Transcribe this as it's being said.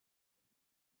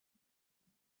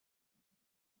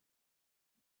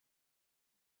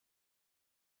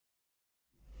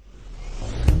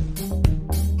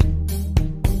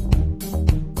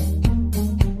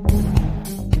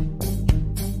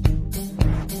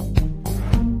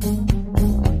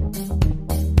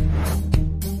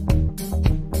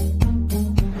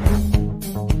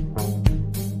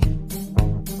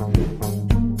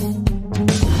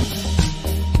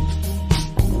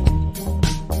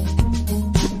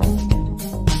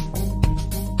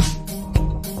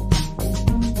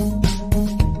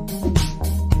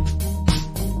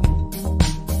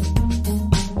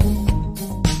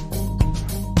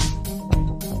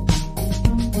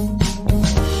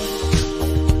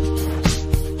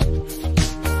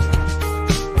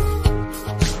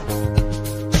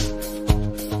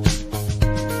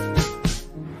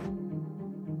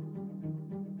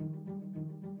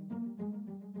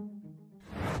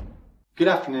Good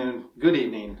afternoon, good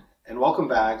evening, and welcome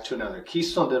back to another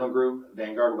Keystone Dental Group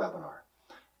Vanguard webinar.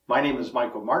 My name is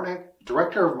Michael Martnick,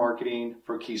 Director of Marketing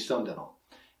for Keystone Dental,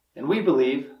 and we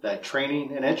believe that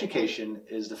training and education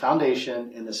is the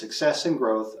foundation in the success and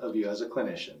growth of you as a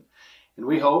clinician. And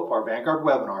we hope our Vanguard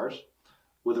webinars,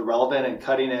 with the relevant and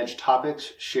cutting-edge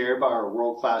topics shared by our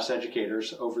world-class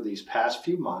educators over these past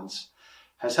few months,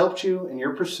 has helped you in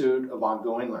your pursuit of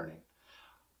ongoing learning.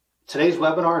 Today's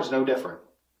webinar is no different.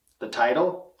 The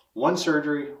title, One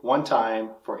Surgery, One Time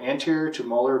for Anterior to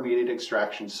Molar Immediate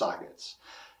Extraction Sockets.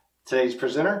 Today's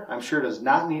presenter, I'm sure, does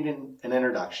not need an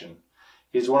introduction.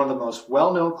 He's one of the most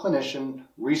well-known clinician,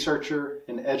 researcher,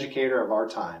 and educator of our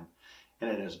time, and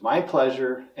it is my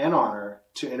pleasure and honor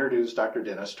to introduce Dr.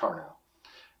 Dennis Tarnow.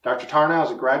 Dr. Tarnow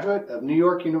is a graduate of New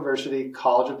York University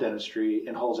College of Dentistry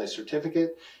and holds a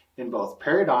certificate in both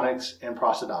periodontics and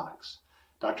prosthodontics.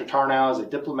 Dr. Tarnow is a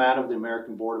diplomat of the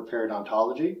American Board of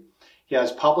Periodontology. He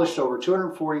has published over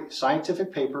 240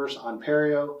 scientific papers on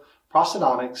perio,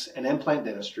 prosthodontics, and implant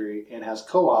dentistry, and has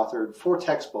co-authored 4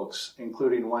 textbooks,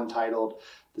 including one titled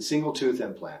The Single Tooth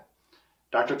Implant.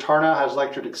 Dr. Tarnow has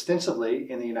lectured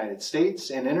extensively in the United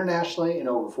States and internationally in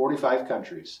over 45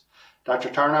 countries. Dr.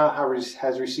 Tarnow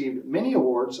has received many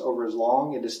awards over his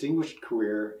long and distinguished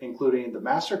career, including the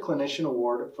Master Clinician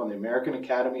Award from the American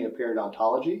Academy of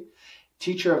Periodontology,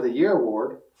 Teacher of the Year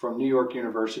Award from New York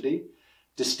University,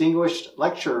 Distinguished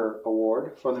Lecturer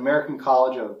Award from the American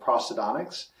College of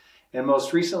Prosthodontics, and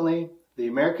most recently, the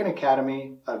American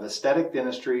Academy of Aesthetic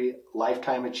Dentistry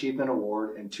Lifetime Achievement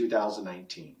Award in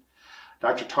 2019.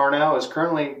 Dr. Tarnow is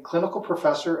currently Clinical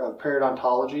Professor of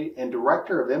Periodontology and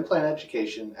Director of Implant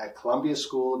Education at Columbia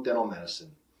School of Dental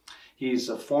Medicine. He's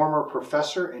a former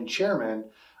professor and chairman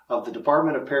of the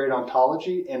Department of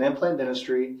Periodontology and Implant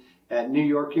Dentistry at New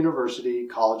York University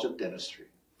College of Dentistry.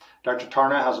 Dr.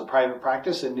 Tarnow has a private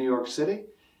practice in New York City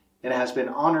and has been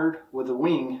honored with a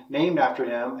wing named after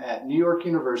him at New York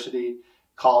University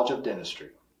College of Dentistry.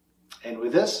 And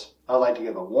with this, I'd like to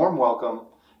give a warm welcome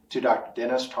to Dr.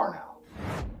 Dennis Tarnow.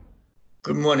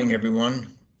 Good morning,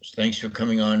 everyone. Thanks for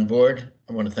coming on board.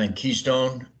 I want to thank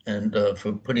Keystone and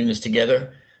for putting this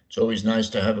together. It's always nice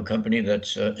to have a company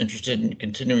that's interested in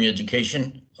continuing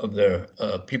education of their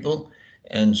people.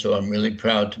 And so I'm really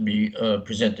proud to be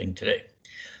presenting today.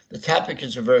 The topic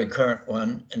is a very current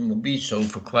one and will be so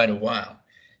for quite a while.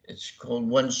 It's called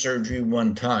One Surgery,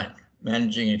 One Time,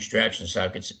 Managing Extraction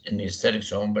Sockets in the Aesthetic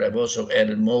Zone, but I've also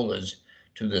added molars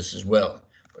to this as well.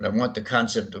 But I want the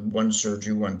concept of one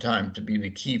surgery, one time to be the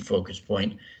key focus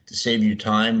point to save you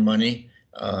time, money,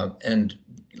 and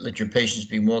let your patients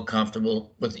be more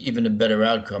comfortable with even a better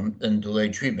outcome than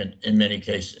delayed treatment in many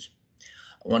cases.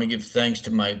 I want to give thanks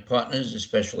to my partners, the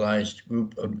Specialized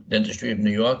Group of Dentistry of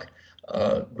New York,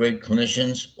 great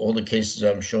clinicians. All the cases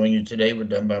I'm showing you today were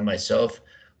done by myself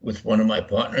with one of my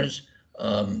partners.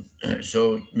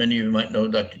 So many of you might know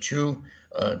Dr. Chu,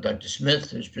 Dr. Smith,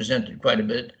 who's presented quite a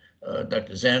bit,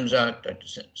 Dr. Zamzak,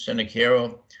 Dr.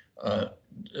 Senecchiero,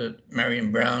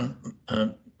 Marion Brown,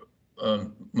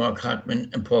 Mark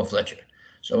Hockman, and Paul Fletcher.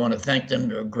 So I want to thank them.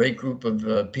 They're a great group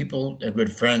of people. They're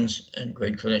good friends and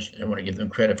great clinicians. I want to give them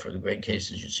credit for the great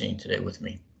cases you're seeing today with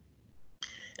me.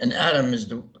 And Adam is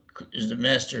the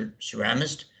master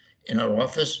ceramist in our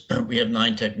office. We have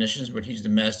 9 technicians, but he's the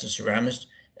master ceramist.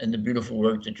 And the beautiful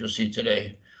work that you'll see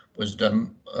today was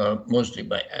done mostly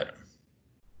by Adam.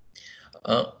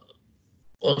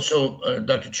 Also,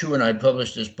 Dr. Chu and I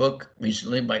published this book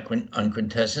recently on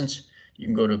quintessence. You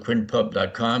can go to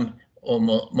quintpub.com.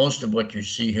 Most of what you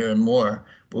see here and more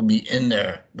will be in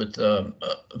there with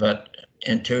about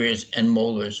anteriors and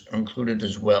molars are included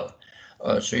as well.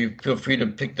 So you feel free to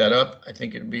pick that up. I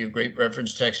think it'll be a great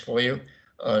reference text for you.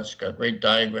 It's got great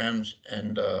diagrams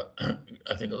and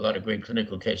I think a lot of great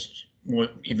clinical cases,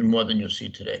 even more than you'll see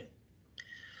today.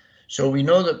 So we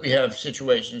know that we have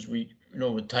situations,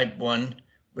 with type 1,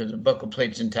 where the buccal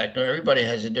plate's intact. Now, everybody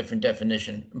has a different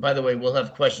definition. And by the way, we'll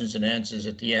have questions and answers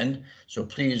at the end. So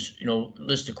please,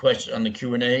 list a question on the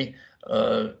Q&A,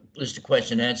 list a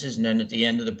question and answers, and then at the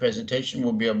end of the presentation,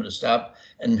 we'll be able to stop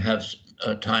and have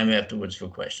time afterwards for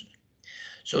questions.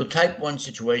 So type 1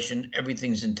 situation,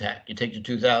 everything's intact. You take the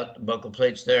tooth out, the buccal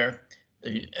plate's there,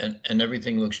 and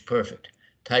everything looks perfect.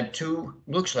 Type 2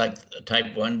 looks like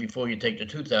type 1 before you take the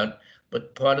tooth out,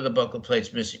 but part of the buccal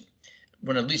plate's missing.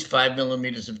 When at least 5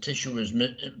 millimeters of tissue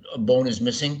a bone is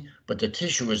missing, but the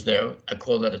tissue is there, I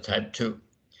call that a type 2.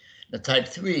 The type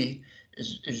 3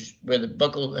 is where the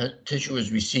buccal tissue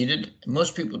is receded.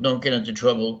 Most people don't get into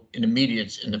trouble in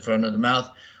immediates in the front of the mouth.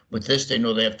 With this, they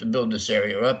know they have to build this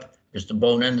area up because the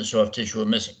bone and the soft tissue are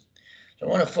missing. So I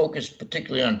want to focus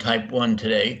particularly on type 1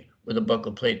 today, where the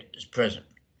buccal plate is present.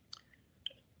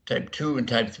 Type 2 and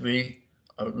type 3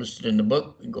 are listed in the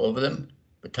book. We can go over them.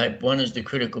 But type 1 is the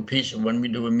critical piece of when we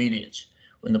do immediates.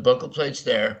 When the buccal plate's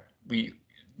there, we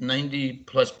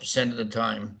 90+% of the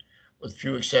time, with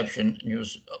few exceptions,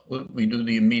 we do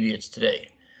the immediates today.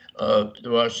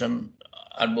 There are some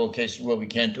oddball cases where we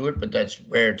can't do it, but that's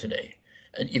rare today.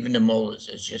 And even the molars,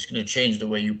 it's just going to change the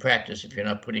way you practice if you're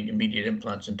not putting immediate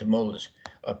implants into molars.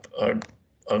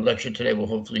 Our lecture today will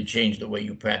hopefully change the way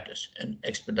you practice and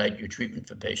expedite your treatment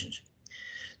for patients.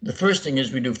 The first thing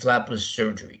is we do flapless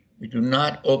surgery. We do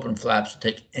not open flaps to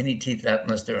take any teeth out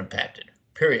unless they're impacted,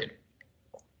 period.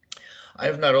 I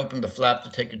have not opened a flap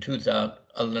to take a tooth out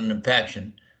other than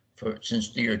impaction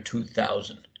since the year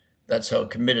 2000. That's how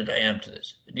committed I am to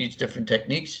this. It needs different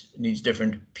techniques, it needs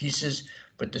different pieces,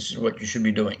 but this is what you should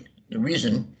be doing. The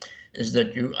reason is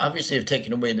that you obviously have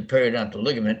taken away the periodontal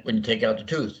ligament when you take out the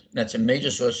tooth. That's a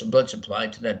major source of blood supply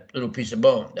to that little piece of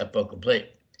bone, that buccal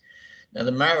plate. Now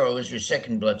the marrow is your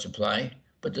second blood supply,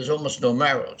 but there's almost no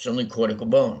marrow. It's only cortical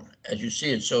bone. As you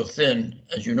see, it's so thin,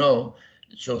 as you know,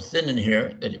 it's so thin in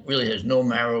here that it really has no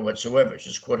marrow whatsoever. It's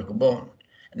just cortical bone.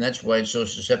 And that's why it's so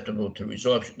susceptible to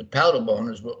resorption. The powder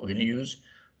bone is what we're going to use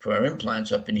for our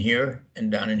implants up in here and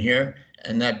down in here.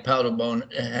 And that powder bone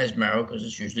has marrow because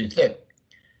it's usually thick.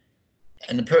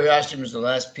 And the periosteum is the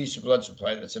last piece of blood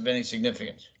supply that's of any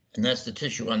significance. And that's the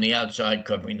tissue on the outside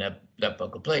covering that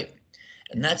buccal plate.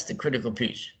 And that's the critical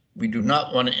piece. We do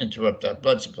not want to interrupt that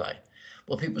blood supply.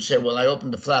 Well, people say, well, I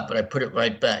opened the flap, but I put it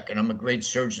right back. And I'm a great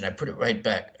surgeon. I put it right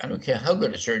back. I don't care how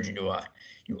good a surgeon you are.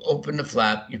 You open the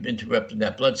flap, you've interrupted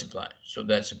that blood supply. So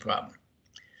that's a problem.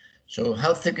 So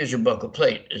how thick is your buccal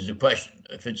plate is the question.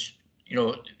 If it's,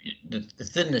 the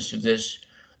thinness of this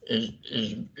is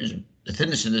the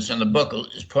thinness of this on the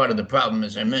buccal is part of the problem,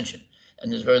 as I mentioned.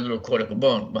 And there's very little cortical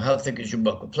bone. Well, how thick is your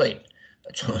buccal plate?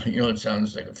 It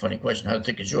sounds like a funny question. How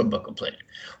thick is your buccal plate?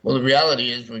 Well, the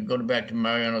reality is, we go back to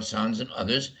Mariano Sanz and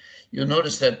others, you'll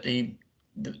notice that they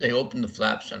opened the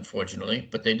flaps, unfortunately,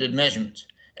 but they did measurements.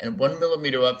 And 1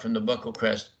 millimeter up from the buccal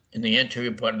crest in the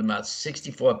anterior part of the mouth,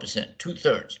 64%,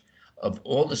 2/3 of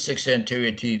all the 6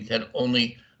 anterior teeth had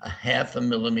only a 0.5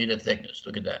 millimeter thickness.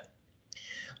 Look at that.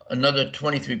 Another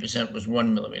 23% was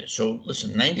 1 millimeter. So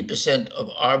listen, 90%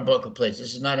 of our buccal plates,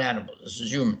 this is not animals, this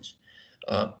is humans.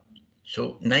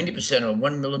 So 90% are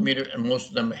 1 millimeter, and most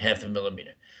of them are 0.5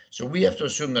 millimeter. So we have to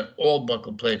assume that all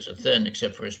buccal plates are thin,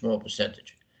 except for a small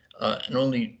percentage. And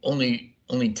only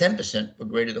 10% were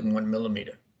greater than 1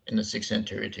 millimeter in the 6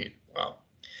 anterior teeth. Wow.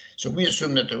 So we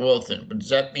assume that they're all thin. But does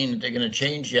that mean that they're going to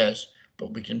change? Yes.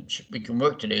 But we can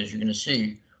work today, as you're going to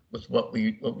see, with what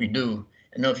we do.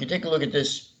 And now, if you take a look at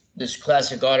this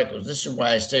classic articles, this is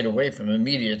why I stayed away from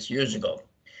immediates years ago.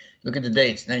 Look at the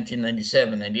dates,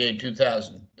 1997, 98,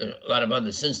 2000. There are a lot of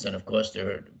others since then, of course. There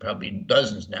are probably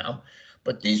dozens now.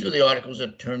 But these were the articles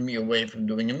that turned me away from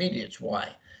doing immediates. Why?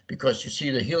 Because you see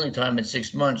the healing time at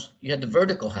 6 months, you had the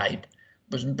vertical height,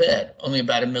 wasn't bad. Only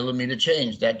about 1 millimeter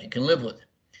change that you can live with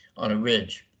on a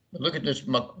ridge. But look at this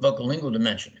buccolingual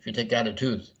dimension. If you take out a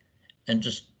tooth and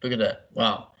just look at that.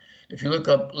 Wow. If you look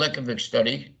up Lekovic's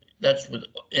study, that's with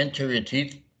anterior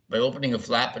teeth, by opening a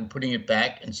flap and putting it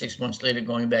back, and 6 months later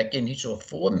going back in, he saw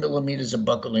 4 millimeters of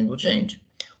buccolingual change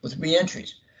with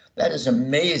re-entries. That is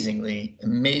amazing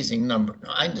number.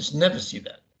 Now, I just never see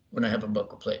that when I have a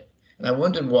buccal plate. And I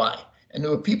wondered why. And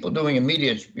there were people doing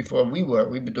immediates before we were.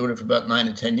 We've been doing it for about 9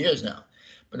 or 10 years now.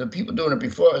 But there were people doing it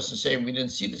before us and saying we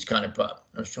didn't see this kind of problem.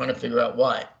 I was trying to figure out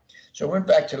why. So I went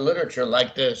back to the literature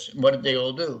like this. And what did they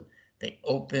all do? They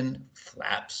open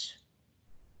flaps.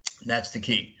 And that's the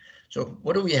key. So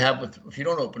what do we have if you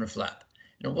don't open a flap?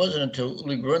 And it wasn't until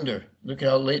Uli Grunder, look at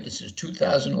how late this is,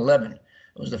 2011. It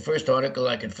was the first article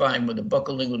I could find where the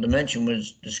buccolingual dimension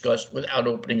was discussed without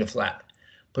opening a flap.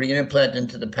 Putting an implant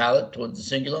into the palate towards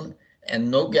the cingulum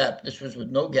and no gap. This was with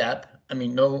no gap. I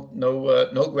mean, no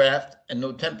graft and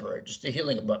no temporary, just a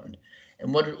healing abutment.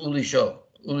 And what did Uli show?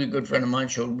 Uli, a good friend of mine,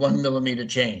 showed 1 millimeter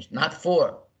change, not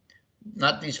 4,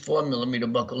 not these 4 millimeter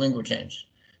buccolingual changes.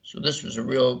 So this was a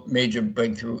real major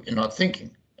breakthrough in our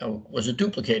thinking. Now, was it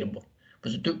duplicatable?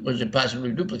 Was it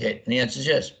possibly duplicated? And the answer is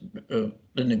yes.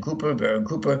 Lyndon Cooper, Baron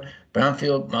Cooper,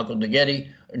 Brownfield, Marco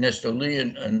Deghetti, Ernesto Lee,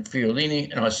 and Fiolini,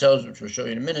 and ourselves, which we'll show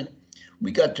you in a minute,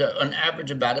 we got to, on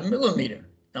average, about 1 millimeter.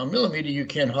 Now, 1 millimeter you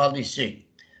can hardly see.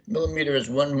 Millimeter is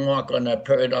one mark on that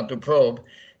periodontal probe,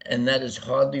 and that is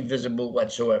hardly visible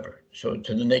whatsoever. So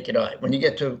to the naked eye. When you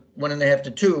get to 1.5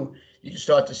 to 2, you can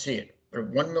start to see it. But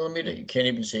 1 millimeter, you can't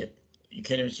even see it. You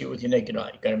can't even see it with your naked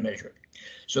eye. You got to measure it.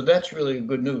 So that's really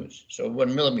good news. So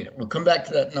 1 millimeter. We'll come back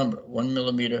to that number, 1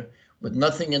 millimeter, with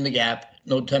nothing in the gap,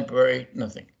 no temporary,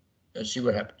 nothing. see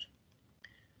what happens.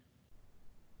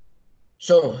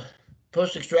 So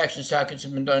post-extraction sockets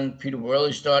have been done. Peter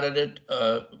Worley started it,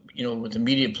 with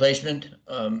immediate placement,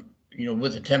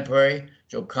 with a temporary.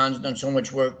 Joe Kahn's done so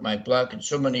much work, Mike Block, and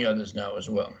so many others now as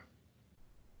well.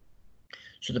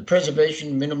 So the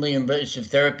preservation, minimally invasive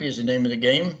therapy is the name of the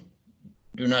game.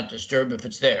 Do not disturb if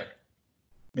it's there.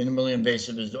 Minimally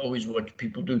invasive is always what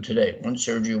people do today, one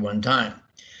surgery, one time.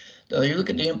 Now you look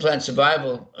at the implant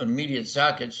survival on immediate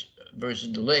sockets versus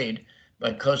delayed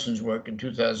by Cousins' work in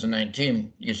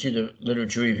 2019. You see the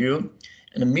literature review,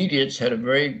 and immediates had a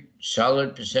very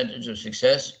solid percentage of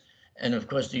success. And of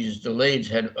course, these delayeds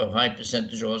had a high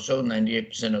percentage also,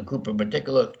 98% on Cooper, but take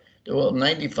a look, they're all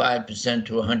 95%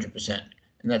 to 100%.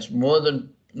 And that's more than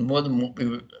what we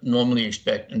would normally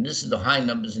expect. And this is the high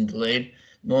numbers in delayed.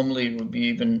 Normally it would be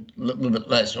even a little bit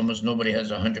less. Almost nobody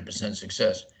has 100%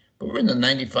 success. But we're in the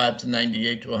 95 to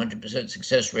 98 to 100%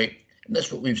 success rate. And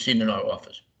that's what we've seen in our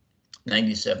office,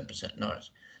 97% in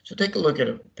ours. So take a look at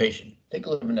a patient. Take a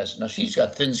look at Vanessa. Now she's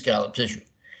got thin scallop tissue.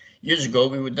 Years ago,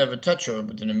 we would never touch her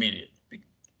with an immediate.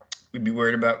 We'd be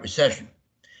worried about recession.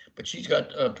 But she's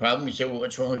got a problem. You say, well,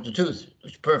 what's wrong with the tooth?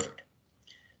 It's perfect.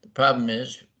 The problem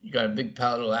is you got a big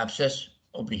palatal abscess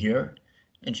over here,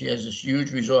 and she has this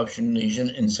huge resorption lesion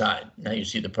inside. Now you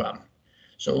see the problem.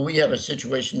 So we have a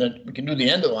situation that we can do the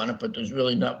endo on it, but there's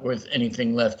really not worth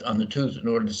anything left on the tooth in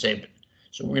order to save it.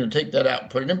 So we're going to take that out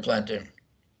and put an implant in.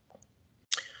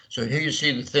 So here you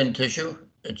see the thin tissue.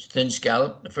 It's thin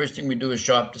scallop. The first thing we do is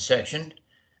sharp dissection.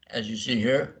 As you see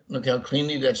here, look how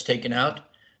cleanly that's taken out.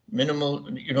 Minimal,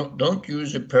 don't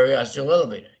use a periosteal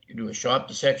elevator. You do a sharp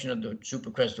dissection of the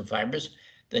supracrestal fibers,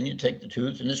 then you take the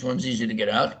tooth, and this one's easy to get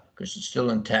out because it's still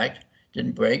intact,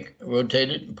 didn't break, rotate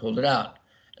it and pulled it out.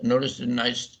 And notice the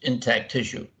nice intact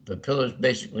tissue. The pillar is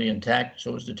basically intact,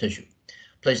 so is the tissue.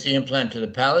 Place the implant to the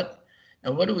palate.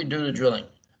 And what do we do to drilling?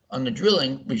 On the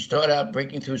drilling, we start out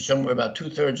breaking through somewhere about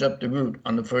 2/3 up the root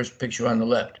on the first picture on the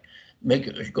left.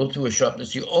 Go through a sharp.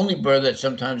 That's the only burr that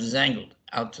sometimes is angled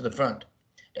out to the front.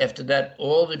 After that,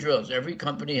 all the drills, every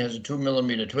company has a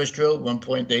 2mm twist drill,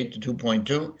 1.8 to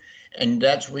 2.2, and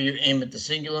that's where you aim at the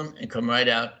cingulum and come right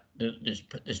out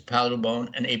this palatal bone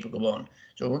and apical bone.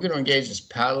 So we're going to engage this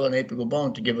palatal and apical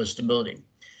bone to give us stability.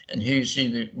 And here you see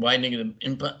the widening of the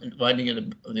implant, widening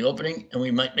of the opening, and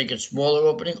we might make a smaller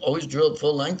opening, always drill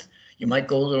full length. You might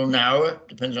go a little narrower,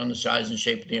 depends on the size and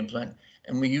shape of the implant.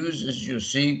 And we use, as you'll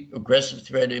see, aggressive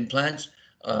thread implants,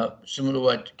 similar to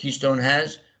what Keystone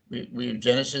has. We have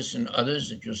Genesis and others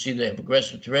that you'll see they have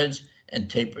aggressive threads and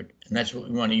tapered, and that's what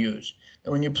we want to use.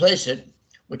 And when you place it,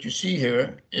 what you see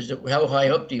here is that how high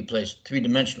up do you place it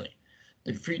three-dimensionally?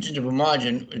 The free gingival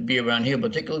margin would be around here,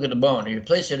 but take a look at the bone. If you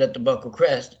place it at the buccal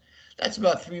crest, that's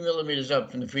about 3 millimeters up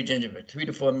from the free gingiva, 3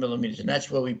 to 4 millimeters, and that's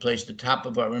where we place the top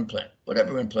of our implant,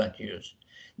 whatever implant you use.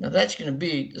 Now that's going to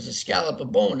be, there's a scallop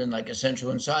of bone in like a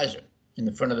central incisor in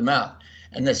the front of the mouth,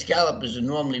 and the scallop is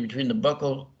normally between the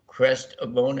buccal crest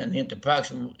of bone and the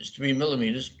interproximal is 3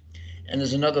 millimeters, and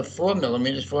there's another 4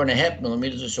 millimeters, 4.5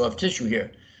 millimeters of soft tissue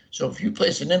here. So if you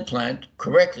place an implant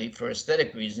correctly for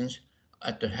aesthetic reasons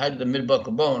at the height of the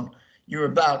mid-buccal bone, you're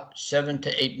about 7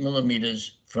 to 8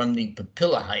 millimeters from the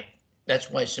papilla height. That's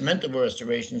why cementable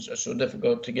restorations are so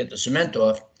difficult to get the cement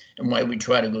off and why we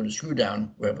try to go to screw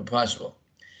down wherever possible.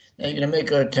 Now you're going to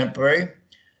make a temporary,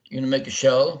 you're going to make a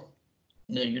shell,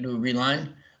 then you do a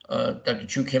reline. Dr.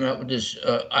 Chu came out with this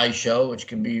eye shell, which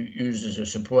can be used as a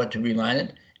support to reline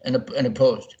it, and a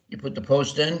post. You put the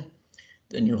post in,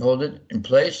 then you hold it in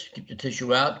place, keep the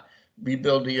tissue out,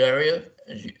 rebuild the area,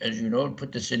 as you know,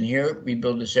 put this in here,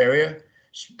 rebuild this area,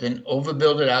 then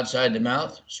overbuild it outside the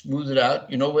mouth, smooth it out.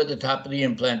 You know where the top of the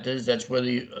implant is, that's where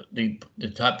the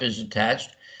top is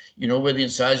attached. You know where the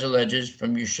incisor ledge is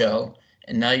from your shell,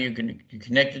 and now you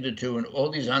connected the two, and all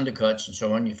these undercuts and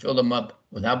so on, you fill them up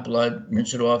without blood,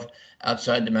 rinse it off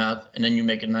outside the mouth, and then you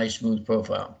make a nice smooth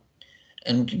profile.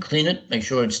 And you clean it, make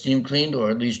sure it's steam cleaned, or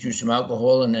at least use some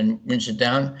alcohol and then rinse it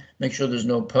down. Make sure there's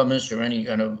no pumice or any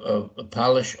kind of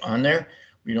polish on there.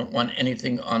 We don't want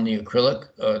anything on the acrylic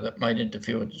that might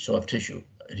interfere with the soft tissue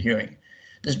adhering.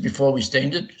 This is before we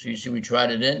stained it, so you see we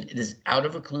tried it in. It is out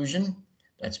of occlusion.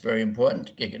 That's very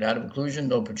important. Get it out of occlusion,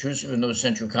 no protrusive and no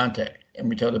central contact. And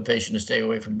we tell the patient to stay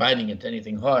away from biting into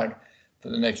anything hard for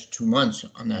the next 2 months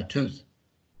on that tooth.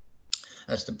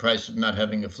 That's the price of not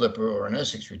having a flipper or an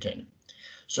Essex retainer.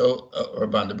 So, or a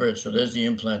bonded bridge. So there's the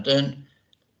implant in,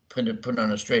 put it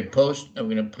on a straight post. And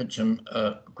we're going to put some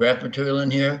graft material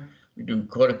in here. We do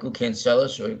cortical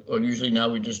cancellous, or usually now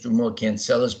we just do more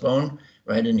cancellous bone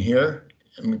right in here,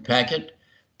 and we pack it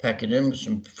in with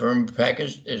some firm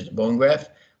package. There's the bone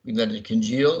graft. We let it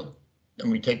congeal.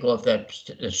 and we take off that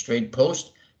straight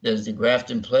post. There's the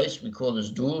graft in place. We call this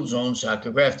dual zone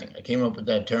socket grafting. I came up with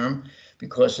that term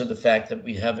because of the fact that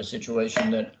we have a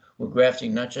situation that we're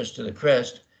grafting not just to the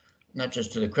crest, not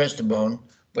just to the crestabone,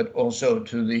 but also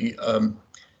to the,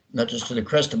 not just to the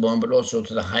crestabone, but also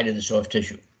to the height of the soft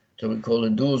tissue. So we call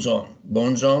it dual zone,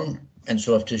 bone zone and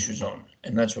soft tissue zone.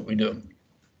 And that's what we do.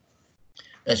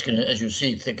 That's going to, as you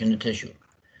see, thicken the tissue.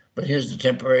 But here's the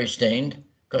temporary stained,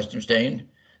 custom stained.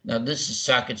 Now this is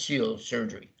socket seal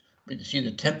surgery. But you see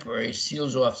the temporary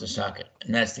seals off the socket,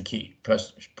 and that's the key.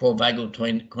 Paul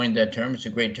Weigel coined that term. It's a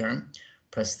great term.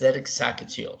 Prosthetic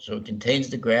socket seal. So it contains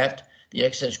the graft. The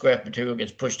excess graft material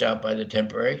gets pushed out by the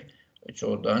temporary. It's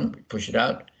all done. We push it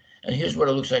out. And here's what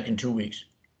it looks like in 2 weeks.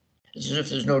 It's as if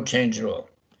there's no change at all.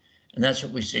 And that's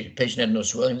what we see. The patient had no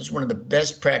swelling. This is one of the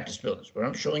best practice builders. What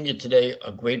I'm showing you today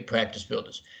are great practice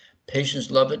builders.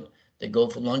 Patients love it. They go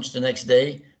for lunch the next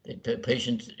day. The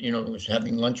patient, was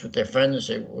having lunch with their friend and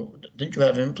say, well, didn't you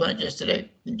have an implant yesterday?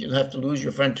 Didn't you have to lose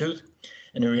your front tooth?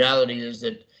 And the reality is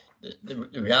that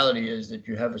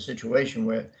you have a situation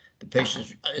where the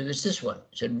patient, it's this one. I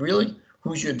said, really?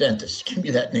 Who's your dentist? Give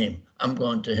me that name. I'm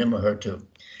going to him or her too.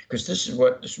 Because this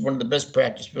is one of the best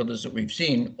practice builders that we've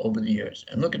seen over the years.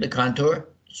 And look at the contour.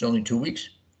 It's only 2 weeks.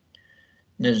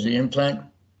 There's the implant.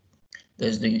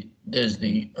 There's the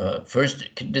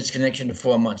first disconnection to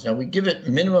 4 months. Now we give it a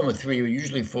minimum of 3 or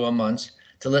usually 4 months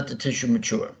to let the tissue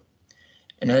mature.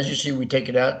 And as you see, we take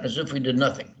it out as if we did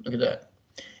nothing. Look at that.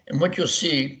 And what you'll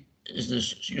see is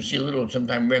this, you'll see a little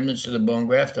sometimes remnants of the bone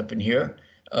graft up in here.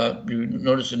 You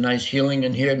notice a nice healing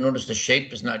in here. Notice the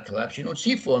shape is not collapsed. You don't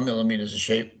see 4 millimeters of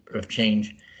shape of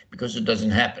change because it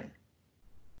doesn't happen.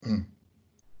 And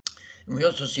we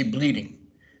also see bleeding.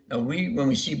 Now, when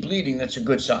we see bleeding, that's a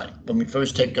good sign. When we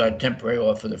first take our temporary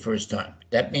off for the first time,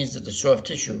 that means that the soft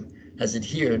tissue has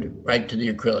adhered right to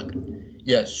the acrylic.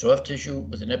 Yes, soft tissue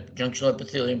with an junctional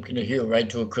epithelium can adhere right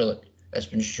to acrylic. That's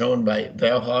been shown by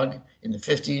Verhaag in the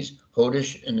 50s,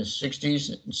 Hodish in the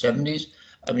 60s and 70s.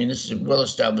 I mean, this is a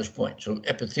well-established point. So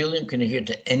epithelium can adhere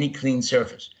to any clean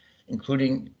surface,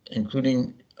 including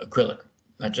acrylic,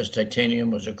 not just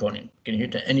titanium or zirconium. It can adhere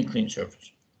to any clean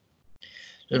surface.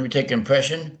 Then we take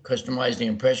impression, customize the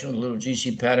impression with a little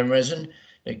GC pattern resin.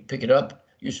 They pick it up,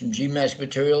 use some GMASK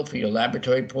material for your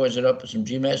laboratory, pours it up with some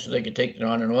GMASK so they can take it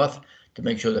on and off to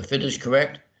make sure the fit is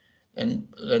correct. And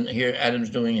then here Adam's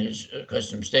doing his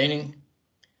custom staining.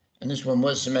 And this one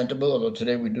was cementable, although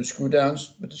today we do screw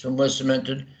downs, but this one was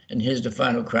cemented. And here's the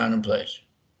final crown in place.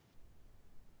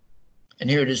 And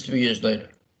here it is 3 years later.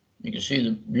 You can see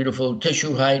the beautiful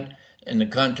tissue height and the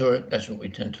contour. That's what we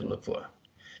tend to look for.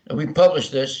 Now, we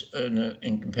published this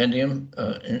in Compendium,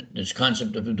 in this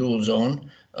concept of a dual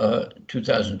zone,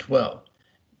 2012.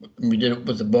 We did it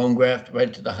with the bone graft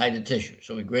right to the height of tissue.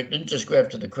 So we didn't just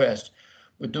graft to the crest.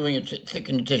 We're doing it to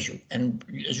thicken the tissue. And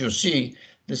as you'll see,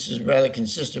 this is rather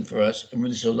consistent for us. And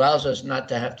this allows us not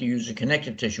to have to use a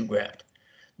connective tissue graft.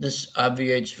 This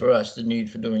obviates for us the need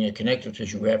for doing a connective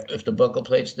tissue graft. If the buccal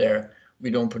plate's there, we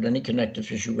don't put any connective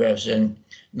tissue grafts in,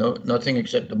 nothing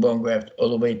except the bone graft all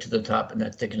the way to the top, and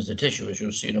that thickens the tissue, as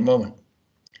you'll see in a moment.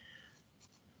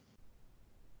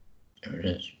 There it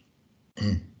is.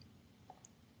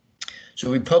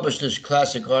 So we published this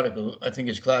classic article. I think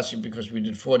it's classic because we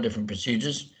did 4 different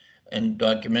procedures and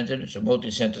documented it. It's a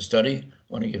multi-center study. I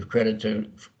want to give credit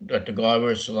to Dr.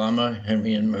 Garber, Salama,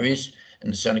 Henry, and Maurice,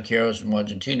 and the Saniqueros from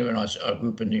Argentina, and our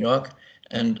group in New York.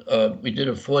 And we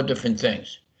did 4 different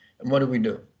things. And what did we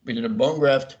do? We did a bone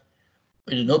graft.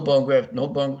 We did no bone graft, no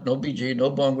BG, no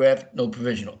bone graft, no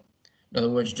provisional. In other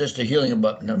words, just a healing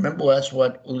abutment. Now remember, that's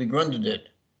what Uli Grunder did.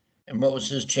 And what was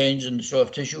his change in the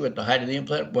soft tissue at the height of the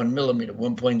implant? 1 millimeter,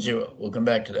 1.0. We'll come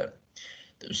back to that.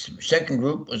 The second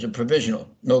group was a provisional,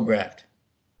 no graft.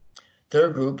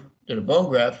 Third group did a bone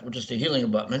graft with just a healing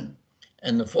abutment.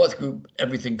 And the fourth group,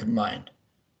 everything combined.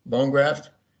 Bone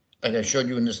graft, like I showed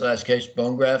you in this last case,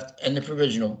 bone graft and the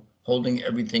provisional, holding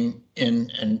everything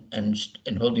in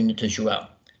and holding the tissue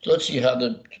out. So let's see how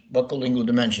the buccal lingual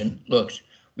dimension looks.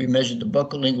 We measured the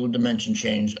buccal lingual dimension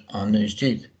change on these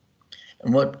teeth.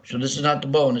 And so this is not the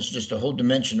bone, it's just the whole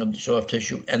dimension of the soft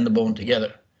tissue and the bone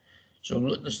together. So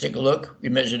let's take a look. We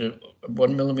measured it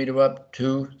 1 millimeter up,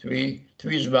 2, 3.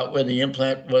 3 is about where the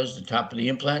implant was, the top of the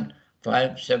implant,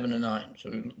 5, 7, and 9.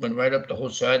 So we went right up the whole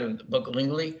side of the buccal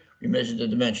lingually. We measured the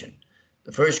dimension.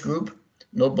 The first group,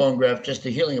 no bone graft, just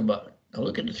a healing abutment. Now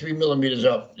look at the 3 millimeters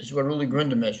up. This is what Uli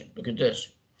Grunder measured. Look at this.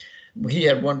 He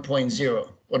had 1.0.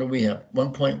 What do we have?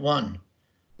 1.1.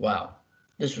 Wow.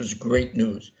 This was great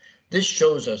news. This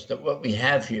shows us that what we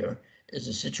have here is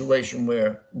a situation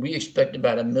where we expect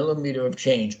about 1 millimeter of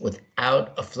change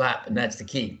without a flap, and that's the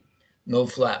key, no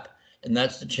flap. And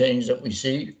that's the change that we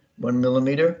see. 1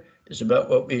 millimeter is about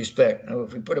what we expect. Now,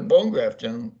 if we put a bone graft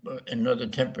in other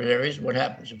temporary areas, what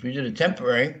happens? If we did a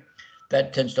temporary,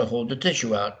 that tends to hold the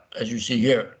tissue out, as you see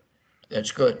here.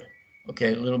 That's good.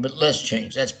 Okay, a little bit less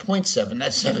change. That's 0.7.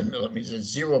 That's 7 millimeters.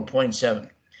 It's 0.7.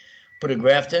 Put a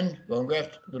graft in, bone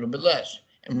graft, a little bit less.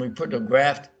 And we put a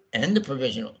graft and the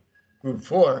provisional. Group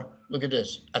 4, look at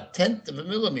this, 1/10 of a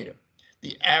millimeter,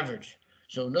 the average.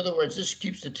 So in other words, this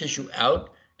keeps the tissue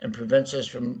out and prevents us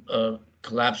from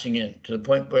collapsing in, to the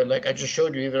point where, like I just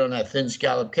showed you, even on that thin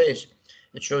scallop case,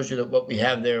 it shows you that what we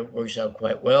have there works out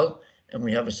quite well, and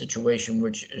we have a situation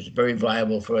which is very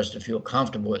viable for us to feel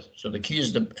comfortable with. So the key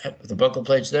is the buccal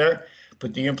plates there,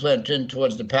 put the implant in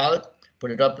towards the palate,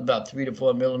 put it up about 3 to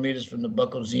 4 millimeters from the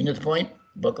buccal zenith point,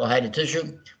 buccal height of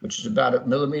tissue, which is about 1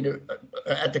 millimeter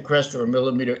at the crest or 1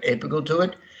 millimeter apical to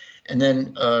it, and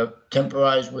then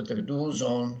temporize with the dual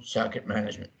zone socket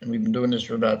management. And we've been doing this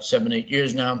for about 7, 8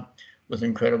 years now with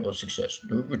incredible success.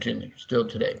 Do it routinely, still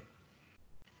today.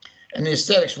 And the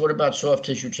aesthetics, what about soft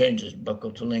tissue changes,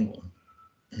 buccal to lingual?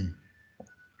 And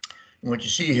what you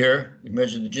see here, we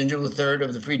measure the gingival third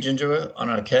of the free gingiva on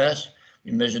our cast,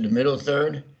 we measure the middle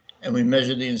third, and we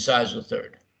measure the incisal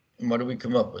third. And what do we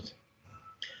come up with?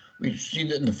 We see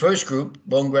that in the first group,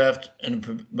 bone graft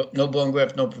and no bone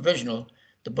graft, no provisional,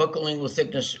 the buccal lingual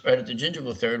thickness right at the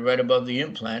gingival third, right above the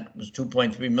implant, was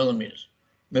 2.3 millimeters.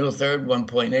 Middle third,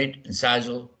 1.8,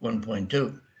 incisal,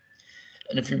 1.2.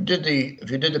 And if you did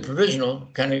the provisional,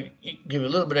 kind of give a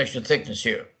little bit extra thickness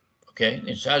here. Okay,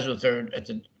 the incisal third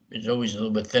is always a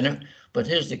little bit thinner, but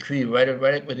here's the key, right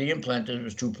where the implant is,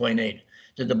 was 2.8.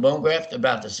 Did the bone graft,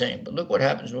 about the same. But look what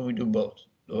happens when we do both.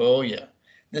 Oh yeah,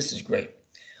 this is great.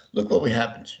 Look what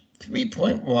happens.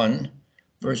 3.1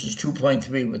 versus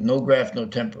 2.3 with no graft, no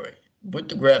temporary. With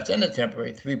the graft and the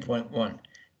temporary, 3.1.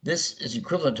 This is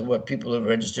equivalent to what people have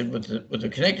registered with the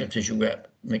connective tissue graft,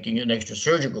 making an extra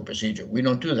surgical procedure. We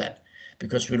don't do that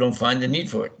because we don't find the need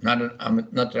for it. Not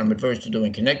that I'm adverse to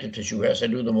doing connective tissue grafts. I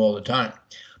do them all the time.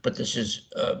 But this is,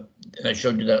 and I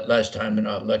showed you that last time in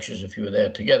our lectures if you were there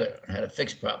together, on how to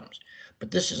fix problems. But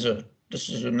this is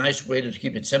a nice way to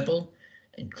keep it simple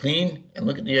and clean, and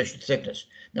look at the extra thickness.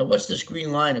 Now, what's this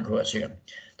green line across here?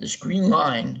 This green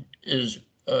line is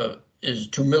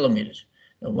 2 millimeters.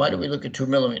 Now, why do we look at 2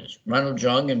 millimeters? Ronald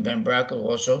Jung and Van Brakel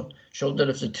also showed that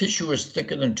if the tissue is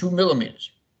thicker than 2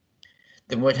 millimeters,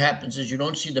 then what happens is you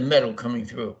don't see the metal coming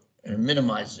through, and it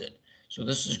minimizes it. So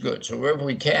this is good. So wherever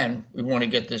we can, we want to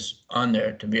get this on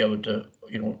there to be able to,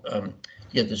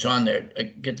 get this on there,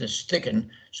 get this thickened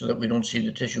so that we don't see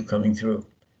the tissue coming through.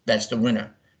 That's the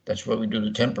winner. That's where we do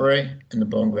the temporary and the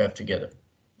bone graft together.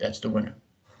 That's the winner.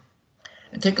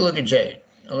 And take a look at Jay.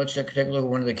 Now let's take a look at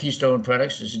one of the keystone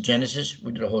products. This is Genesis.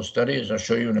 We did a whole study, as I'll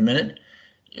show you in a minute.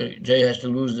 Jay has to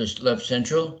lose this left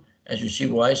central. As you see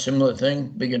why, similar thing,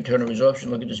 big internal resorption.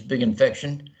 Look at this big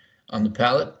infection on the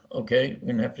palate. Okay,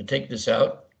 we're gonna have to take this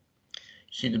out.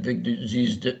 See the big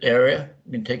diseased area?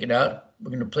 We're gonna take it out.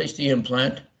 We're gonna place the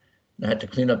implant. I had to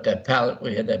clean up that palate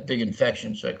where we had that big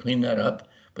infection, so I cleaned that up.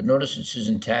 But notice this is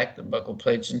intact, the buccal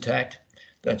plate's intact.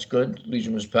 That's good,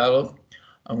 lesion was pallid.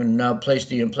 I'm gonna now place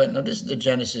the implant. Now this is the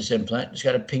Genesis implant, it's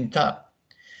got a pink top.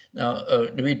 Now,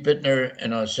 Narit Bittner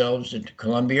and ourselves at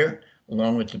Columbia,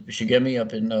 along with Shigemi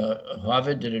up in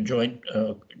Harvard, did a joint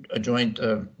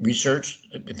research.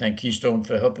 We thank Keystone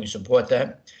for helping support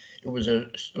that. It was a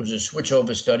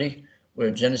switchover study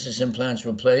where Genesis implants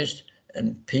were placed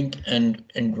and pink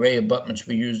and gray abutments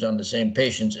were used on the same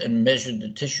patients and measured the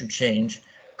tissue change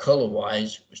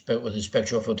color-wise with a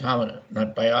spectrophotometer,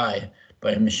 not by eye,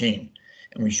 by a machine.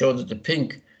 And we showed that the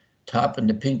pink top and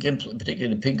the pink implant,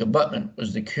 particularly the pink abutment,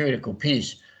 was the critical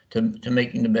piece to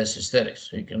making the best aesthetics.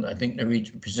 So you can, I think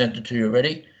Narit presented to you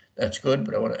already. That's good,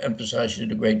 but I want to emphasize you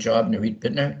did a great job, Narit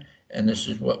Bittner, and this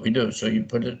is what we do. So you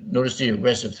put it, notice the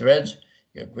aggressive threads.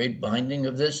 You have great binding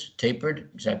of this, tapered,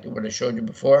 exactly what I showed you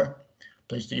before.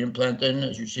 Place the implant in,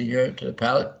 as you see here, to the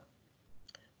palate,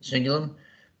 cingulum.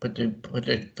 Put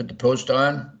the post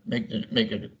on.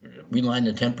 Reline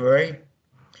the temporary.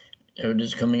 There it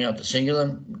is coming out the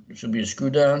cingulum. It should be a screw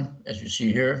down, as you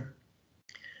see here.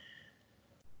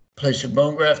 Place a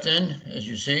bone graft in, as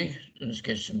you see. In this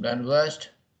case, some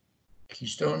blast,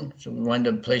 keystone. So we wind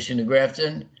up placing the graft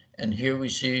in, and here we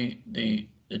see the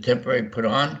temporary put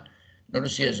on.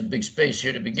 Notice he has a big space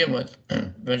here to begin with.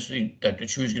 Eventually, Dr.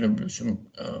 Chu is going to do some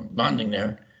bonding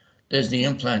there. There's the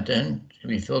implant in. It's going to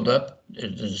be filled up.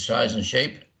 There's the size and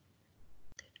shape.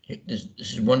 This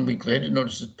is 1 week later.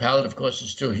 Notice the palate, of course, is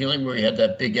still healing where he had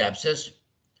that big abscess.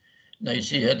 Now you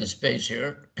see you had the space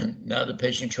here. Now the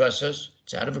patient trusts us.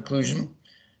 It's out of occlusion.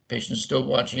 Patient's still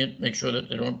watching it. Make sure that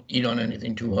they don't eat on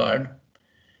anything too hard.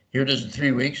 Here it is at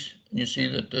 3 weeks. And you see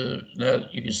that now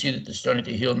you can see that they're starting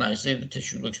to heal nicely. The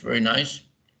tissue looks very nice.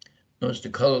 Notice the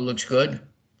color looks good.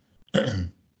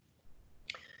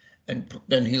 And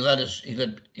then he let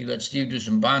Steve do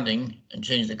some bonding and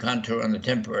change the contour on the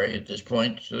temporary at this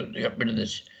point. So we got rid of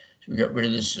this. So we got rid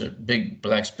of this big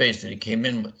black space that he came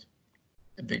in with,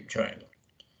 the big triangle.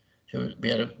 So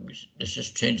let's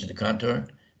just change the contour.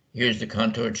 Here's the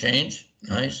contour change.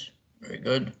 Nice, very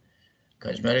good.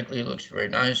 Cosmetically, it looks very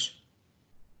nice.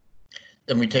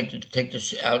 Then we take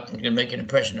this out and we're gonna make an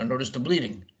impression. Now notice the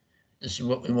bleeding. This is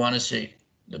what we want to see.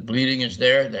 The bleeding is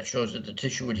there. That shows that the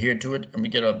tissue adhered to it, and we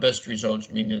get our best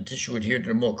results, meaning the tissue adhered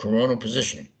to a more coronal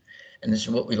position. And this is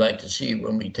what we like to see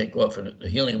when we take off the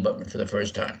healing abutment for the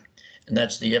first time. And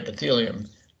that's the epithelium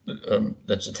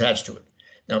that's attached to it.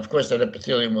 Now, of course, that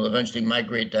epithelium will eventually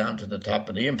migrate down to the top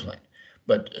of the implant.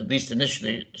 But at least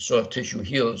initially, the soft tissue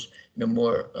heals in a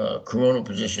more coronal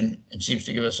position and seems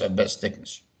to give us our best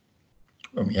thickness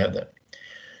when we have that.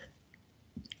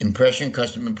 Impression,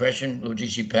 custom impression, low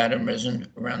GC pattern resin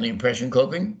around the impression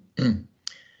coping.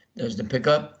 There's the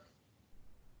pickup.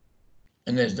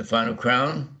 And there's the final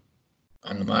crown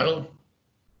on the model.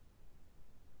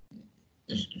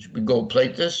 We gold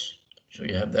plate this, so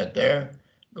you have that there.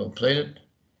 Gold plate it.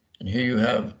 And here you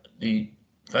have the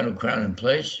final crown in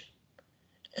place.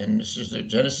 And this is the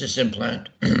Genesis implant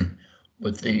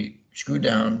with the screw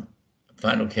down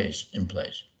final case in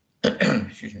place.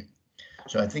 Excuse me.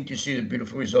 So I think you see the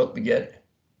beautiful result we get.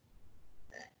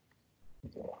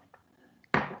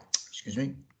 Excuse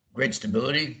me. Great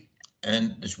stability,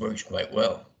 and this works quite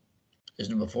well. There's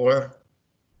the before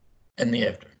and the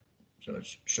after. So it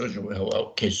shows you how well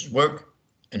cases work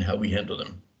and how we handle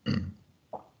them.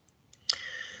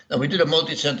 Now we did a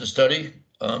multi-center study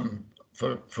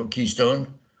for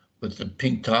Keystone with the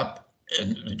pink top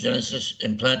and the Genesis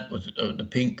implant with the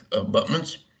pink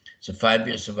abutments. It's a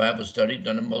 5-year survival study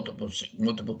done in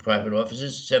multiple private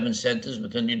offices, 7 centers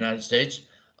within the United States,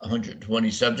 120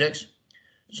 subjects.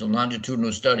 It's a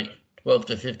longitudinal study, 12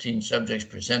 to 15 subjects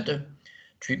per center,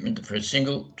 treatment for a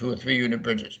single 2 or 3 unit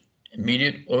bridges,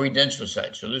 immediate or edentulous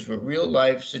sites. So these were real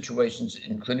life situations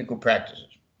in clinical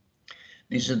practices.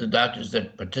 These are the doctors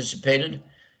that participated,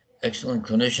 excellent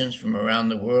clinicians from around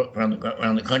the world,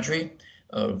 around the country.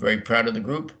 Very proud of the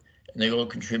group, and they all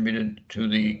contributed to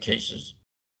the cases.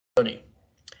 Study.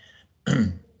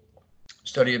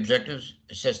 Study objectives: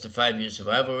 assess the 5-year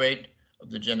survival rate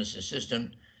of the Genesis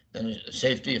system, then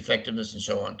safety, effectiveness, and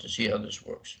so on to see how this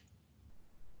works.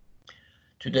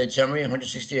 To-date summary: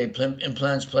 168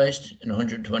 implants placed in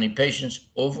 120 patients.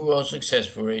 Overall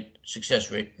success rate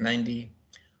 95%,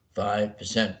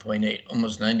 0.8,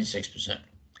 almost 96%.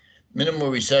 Minimal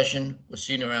recession was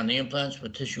seen around the implants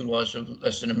with tissue loss of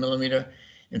less than 1 millimeter.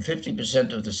 And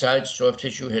 50% of the sides, soft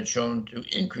tissue had shown to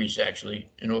increase actually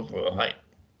in overall height.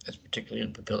 That's particularly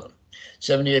in papilla.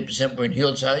 78% were in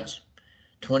healed sites,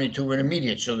 22 were in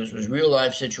immediate. So this was real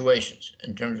life situations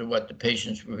in terms of what the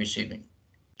patients were receiving.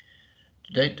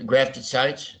 To date, the grafted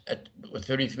sites were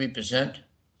 33%,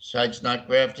 sides not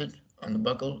grafted on the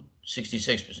buccal,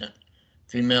 66%.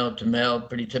 Female to male,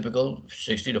 pretty typical,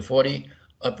 60 to 40.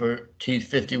 Upper teeth,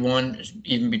 51, is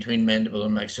even between mandible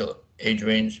and maxilla. Age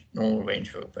range, normal range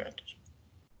for practice.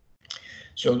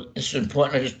 So this is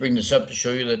important. I just bring this up to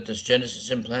show you that this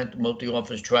Genesis implant,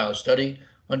 multi-office trial study,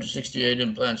 168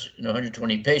 implants in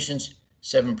 120 patients,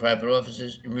 7 private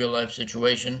offices, in real life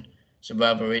situation,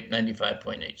 survival rate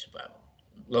 95.8 survival.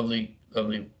 Lovely,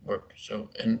 lovely work.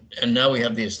 So and now we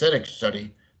have the aesthetic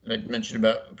study that I mentioned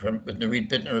about with Nareed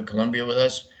Bittner of Columbia with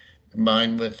us,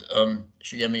 combined with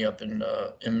Shiemi up in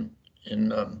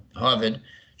Harvard,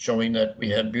 showing that we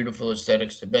had beautiful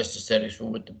aesthetics. The best aesthetics were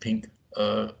with the pink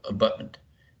abutment,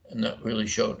 and that really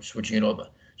showed switching it over.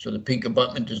 So the pink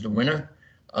abutment is the winner,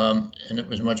 and it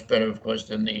was much better, of course,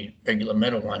 than the regular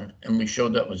metal one. And we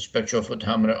showed that with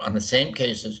spectrophotometer on the same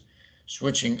cases,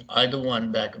 switching either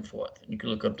one back and forth. And you can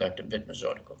look up Dr. Bittner's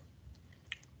article.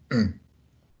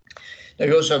 Now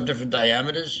you also have different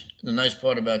diameters. The nice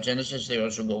part about Genesis, they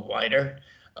also go wider.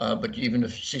 But even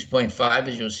if 6.5,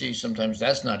 as you'll see, sometimes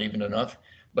that's not even enough.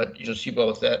 But you'll see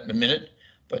both that in a minute.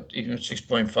 But even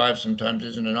 6.5 sometimes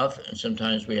isn't enough, and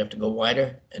sometimes we have to go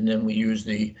wider. And then we use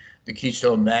the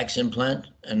Keystone Max implant,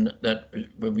 and that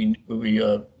where we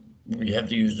have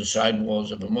to use the side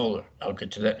walls of a molar. I'll get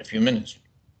to that in a few minutes.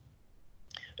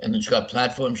 And it's got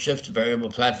platform shift, variable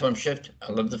platform shift.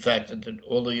 I love the fact that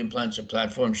all the implants are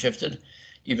platform shifted,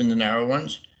 even the narrow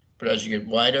ones. But as you get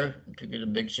wider, to get a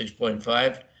big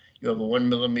 6.5, you have a 1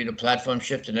 millimeter platform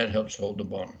shift, and that helps hold the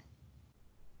bone.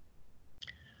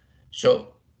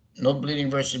 So no bleeding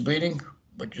versus bleeding.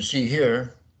 What you see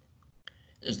here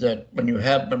is that when you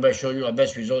have, remember I showed you our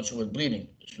best results with bleeding.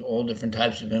 So all different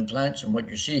types of implants. And what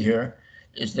you see here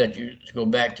is that you go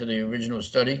back to the original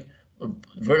study,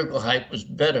 vertical height was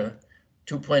better,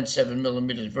 2.7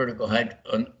 millimeters vertical height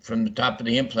from the top of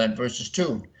the implant versus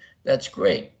 2. That's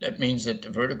great. That means that the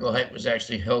vertical height was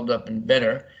actually held up and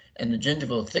better, and the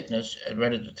gingival thickness,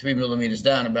 right at the 3 millimeters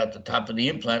down about the top of the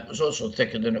implant, was also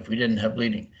thicker than if we didn't have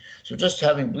bleeding. So just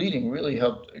having bleeding really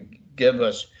helped give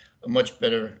us a much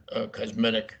better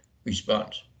cosmetic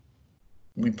response.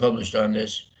 We published on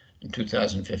this in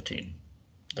 2015.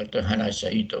 Dr. Hanai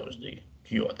Saito was the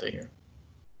key author here.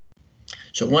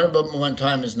 So one abutment one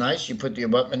time is nice. You put the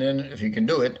abutment in if you can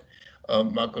do it.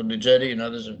 Marco Dugetti and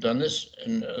others have done this,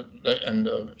 and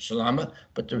Salama.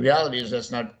 But the reality is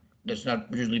that's not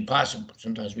usually possible.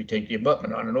 Sometimes we take the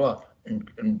abutment on and off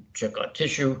and check our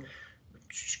tissue,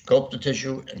 sculpt the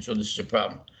tissue, and so this is a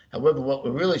problem. However, what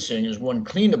we're really seeing is one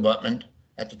clean abutment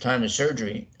at the time of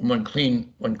surgery and one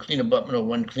clean abutment or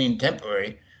one clean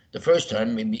temporary the first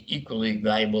time may be equally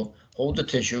valuable. Hold the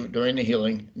tissue during the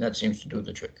healing, and that seems to do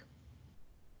the trick.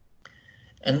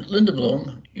 And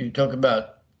Lindeblum, you talk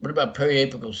about, what about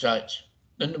periapical sites?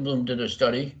 Lindeblum did a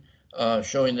study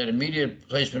showing that immediate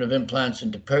placement of implants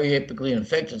into periapically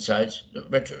infected sites,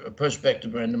 a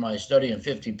prospective randomized study in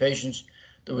 50 patients,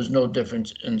 there was no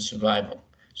difference in survival.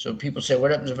 So people say,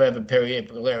 what happens if I have a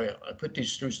periapical area? I put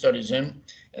these 2 studies in,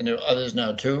 and there are others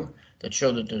now too, that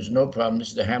show that there's no problem. This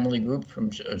is the Hammerly group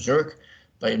from Zurich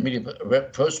by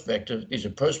immediate prospective. These are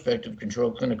prospective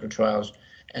controlled clinical trials,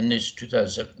 and this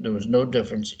 2007, there was no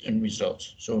difference in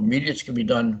results. So immediates can be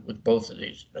done with both of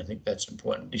these. I think that's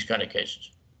important, these kind of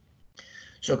cases.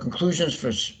 So conclusions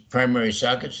for primary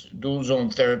sockets, dual zone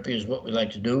therapy is what we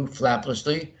like to do,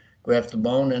 flaplessly, graft the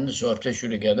bone and the soft tissue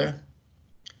together.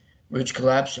 Ridge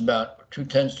collapse about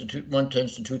 1/10 to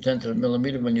 2/10 of a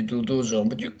millimeter when you do dual zone,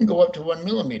 but you can go up to 1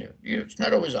 millimeter. It's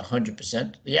not always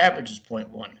 100%. The average is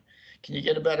 0.1. Can you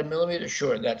get about a millimeter?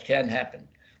 Sure, that can happen.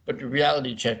 But the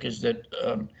reality check is that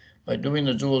by doing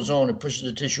the dual zone, it pushes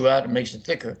the tissue out and makes it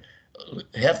thicker.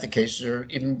 Half the cases are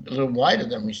even a little wider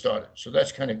than we started, so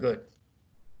that's kind of good.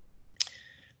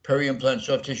 Peri-implant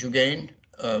soft tissue gain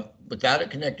without a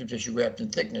connective tissue graft in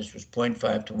thickness was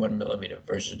 0.5 to 1 millimeter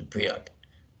versus the pre-op.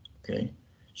 Okay,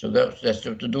 so that's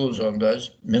what the dual zone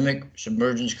does. Mimic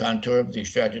submergence contour of the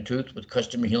extracted tooth with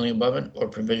custom healing abutment or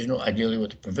provisional, ideally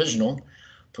with a provisional,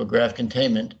 for graft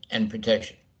containment and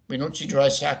protection. We don't see dry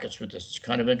sockets with this. It's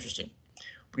kind of interesting.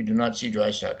 We do not see dry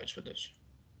sockets with this.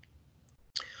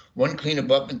 One clean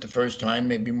abutment the first time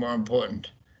may be more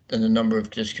important than the number of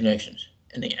disconnections.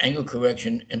 And the angle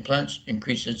correction implants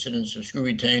increase incidence of screw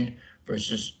retained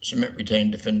versus cement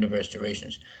retained definitive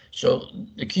restorations. So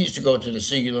the key is to go to the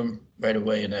cingulum right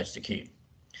away, and that's the key.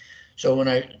 So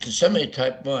to semi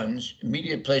type 1s,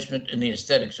 immediate placement in the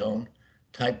aesthetic zone,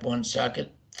 type 1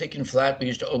 socket, thick and flat, we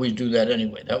used to always do that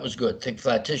anyway. That was good. Thick,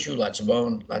 flat tissue, lots of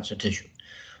bone, lots of tissue.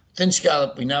 Thin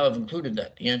scallop, we now have included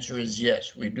that. The answer is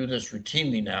yes. We do this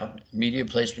routinely now, immediate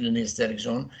placement in the aesthetic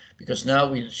zone, because now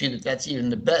we see that that's even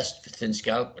the best for thin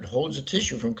scallop. It holds the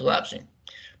tissue from collapsing.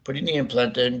 Putting the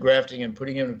implant in, grafting, and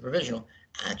putting in a provisional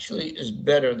actually is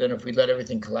better than if we let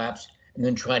everything collapse and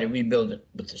then try to rebuild it,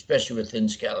 especially with thin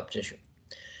scallop tissue.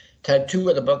 Type 2,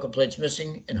 are the buccal plates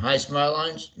missing in high smile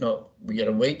lines? No, we got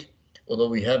to wait. Although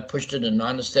we have pushed it in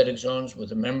non-aesthetic zones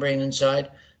with a membrane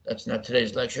inside. That's not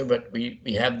today's lecture, but we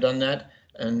have done that,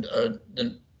 and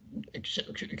then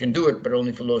you can do it, but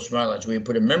only for low smile lines. We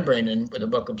put a membrane in with the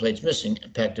buccal plates missing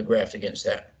and pack the graft against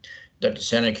that. Dr.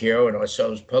 Sanakiro and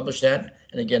ourselves published that,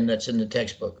 and again, that's in the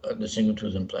textbook, the single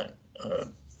tooth implant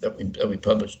that we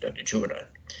published, Dr. Chu and I.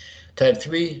 Type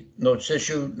 3, no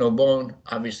tissue, no bone.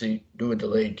 Obviously, do a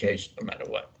delayed case no matter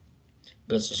what.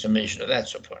 That's the summation of that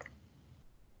so far.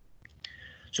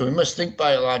 So we must think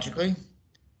biologically.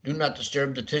 Do not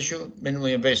disturb the tissue,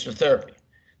 minimally invasive therapy.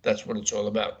 That's what it's all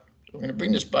about. So we're going to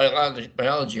bring this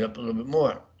biology up a little bit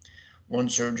more. One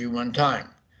surgery, one time.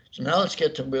 So now let's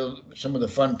get to some of the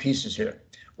fun pieces here,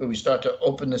 where we start to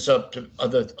open this up to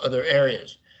other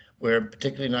areas, where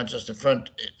particularly not just the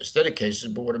front aesthetic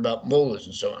cases, but what about molars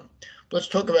and so on. But let's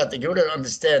talk about in order to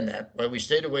understand that, why we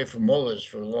stayed away from molars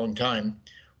for a long time,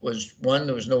 was one,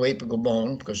 there was no apical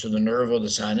bone because of the nerve or the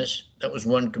sinus. That was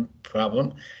one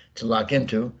problem to lock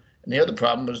into. And the other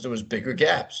problem was there was bigger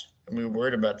gaps, and we were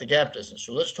worried about the gap distance.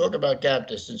 So let's talk about gap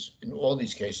distance in all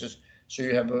these cases. So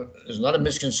there's a lot of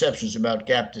misconceptions about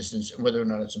gap distance and whether or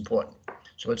not it's important.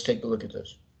 So let's take a look at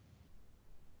this.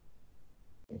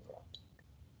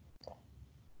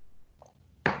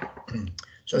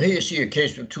 So here you see a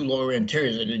case with two lower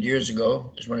anteriors I did years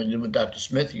ago. This one I did with Dr.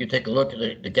 Smith. You take a look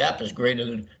at the gap is greater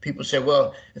than, people say,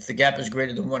 well, if the gap is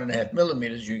greater than 1.5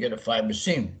 millimeters, you get a fibrous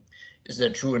seam. Is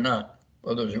that true or not?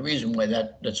 Well, there's a reason why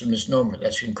that's a misnomer.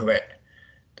 That's incorrect.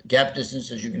 The gap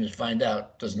distance, as you can just find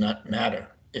out, does not matter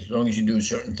as long as you do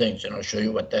certain things, and I'll show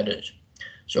you what that is.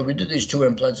 So we did these two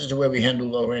implants. This is where we handle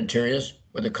lower anteriors,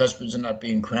 where the cuspids are not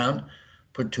being crowned.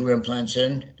 Put two implants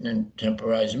in and then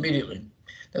temporize immediately.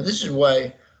 Now, this is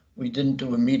why we didn't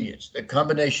do immediates. The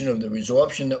combination of the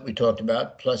resorption that we talked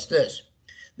about plus this.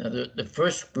 Now, the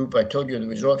first group I told you the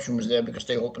resorption was there because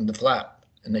they opened the flap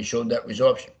and they showed that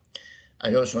resorption.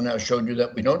 I also now showed you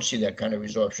that we don't see that kind of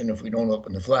resorption if we don't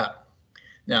open the flap.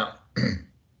 Now,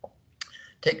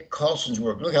 take Carlson's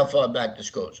work. Look how far back this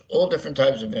goes. All different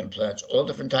types of implants, all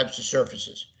different types of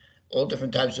surfaces, all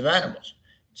different types of animals.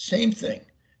 Same thing.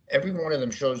 Every one of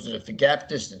them shows that if the gap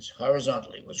distance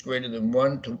horizontally was greater than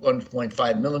 1 to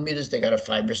 1.5 millimeters, they got a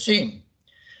fibrous seam.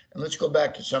 And let's go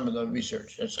back to some of the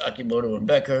research. That's Akimoto and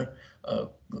Becker,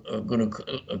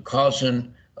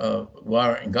 Carlson,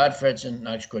 Molar and Gottfredson,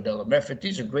 Knox, Cordella, Meffert.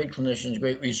 These are great clinicians,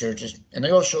 great researchers, and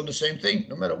they all show the same thing,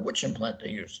 no matter which implant they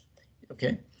use.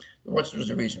 Okay, what was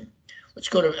the reason? Let's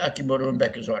go to Akimoto and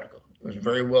Becker's article. It was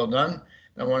very well done.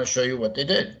 And I want to show you what they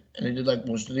did, and they did like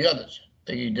most of the others.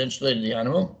 They densulated the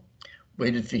animal,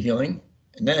 waited for healing,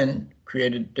 and then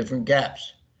created different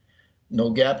gaps. No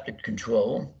gap to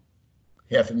control,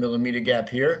 0.5 millimeter gap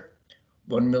here,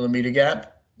 1 millimeter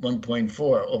gap,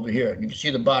 1.4 over here. You can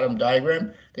see the bottom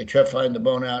diagram. They try to find the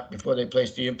bone out before they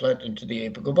place the implant into the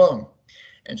apical bone.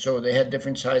 And so they had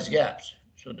different size gaps.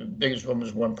 So the biggest one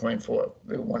was 1.4,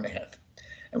 1.5.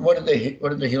 And what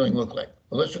did the healing look like?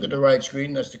 Well, let's look at the right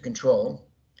screen. That's the control.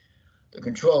 The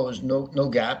control is no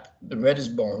gap. The red is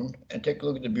bone. And take a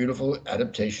look at the beautiful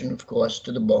adaptation, of course,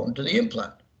 to the bone, to the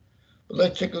implant. But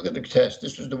let's take a look at the test.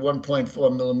 This was the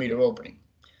 1.4 millimeter opening.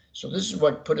 So this is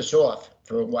what put us off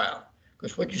for a while.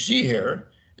 Because what you see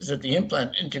here is that the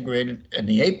implant integrated in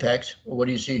the apex. Well, what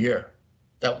do you see here?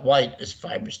 That white is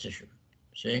fibrous tissue.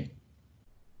 See?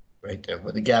 Right there,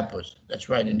 where the gap was. That's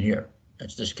right in here.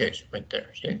 That's this case right there.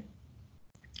 See?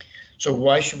 So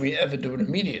why should we ever do an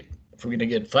immediate? If we're going to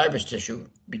get fibrous tissue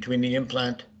between the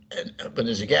implant and when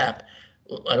there's a gap,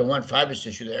 I don't want fibrous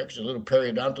tissue there because a little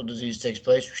periodontal disease takes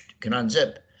place, can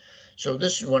unzip. So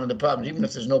this is one of the problems. Even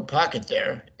if there's no pocket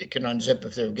there, it can unzip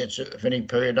if any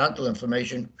periodontal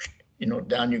inflammation,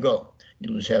 down you go.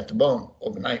 You lose half the bone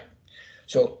overnight.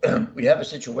 So we have a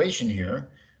situation here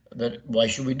that why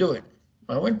should we do it?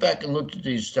 I went back and looked at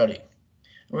these studies.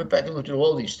 I went back and looked at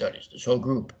all these studies, this whole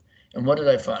group. And what did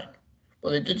I find?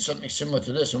 Well, they did something similar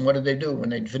to this. And what did they do when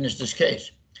they finished this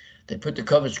case? They put the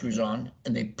cover screws on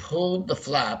and they pulled the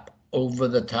flap over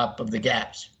the top of the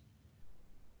gaps.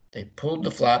 They pulled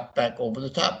the flap back over the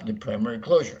top of the primary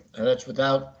closure. Now that's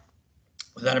without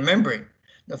a membrane.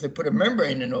 Now if they put a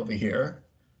membrane in over here,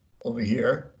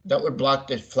 that would block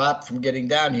the flap from getting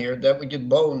down here. That would give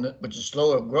bone, which is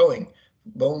slower growing,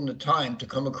 bone the time to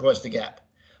come across the gap.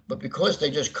 But because they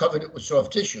just covered it with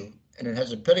soft tissue and it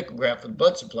has a pedicle graft with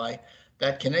blood supply,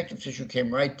 that connective tissue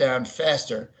came right down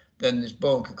faster than this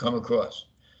bone could come across.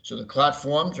 So the clot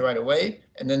forms right away,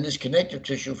 and then this connective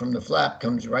tissue from the flap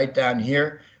comes right down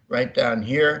here,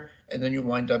 and then you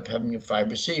wind up having a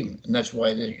fibrous seam. And that's why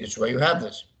you have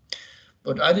this.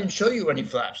 But I didn't show you any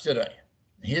flaps, did I?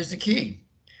 Here's the key.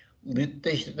 Let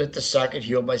the socket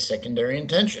heal by secondary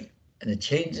intention, and it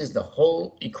changes the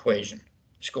whole equation.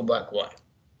 Let's go back why.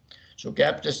 So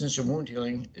gap distance and wound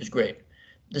healing is great.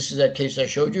 This is that case I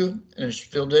showed you, and it's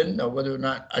filled in. Now, whether or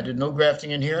not I did no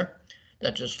grafting in here,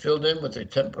 that just filled in with a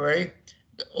temporary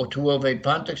O2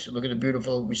 pontics. Look at the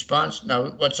beautiful response.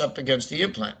 Now, what's up against the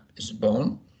implant? Is it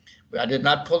bone? I did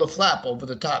not pull the flap over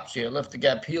the top. See, I left the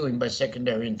gap healing by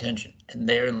secondary intention, and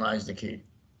therein lies the key.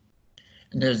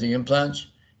 And there's the implants.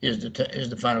 Here's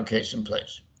the final case in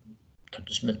place.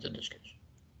 Dr. Smith did this case.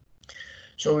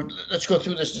 So let's go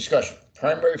through this discussion.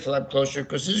 Primary flap closure,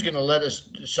 because this is going to let us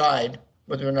decide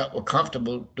whether or not we're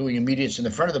comfortable doing immediates in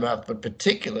the front of the mouth, but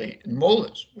particularly in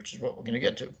molars, which is what we're going to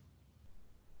get to.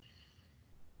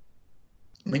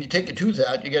 When you take a tooth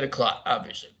out, you get a clot,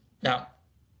 obviously. Now,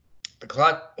 the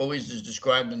clot always is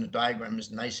described in the diagram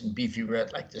as nice and beefy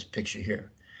red, like this picture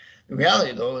here. The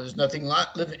reality, though, is nothing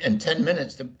living. In 10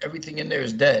 minutes, everything in there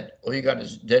is dead. All you got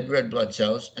is dead red blood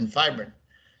cells and fibrin.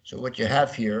 So what you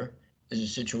have here is a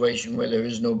situation where there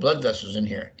is no blood vessels in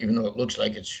here, even though it looks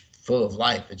like it's full of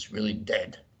life, it's really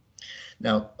dead.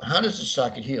 Now, how does the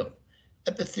socket heal?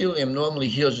 Epithelium normally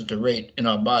heals at the rate in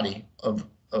our body of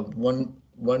one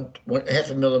half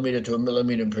a millimeter to a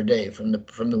millimeter per day from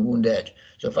the wound edge.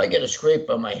 So if I get a scrape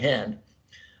on my hand,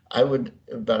 I would,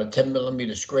 about a 10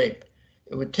 millimeter scrape,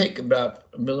 it would take about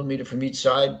a millimeter from each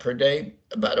side per day,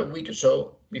 about a week or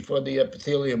so before the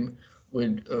epithelium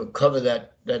would cover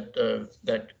that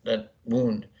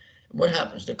wound. And what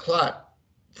happens? The clot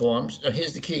forms. Now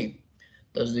here's the key.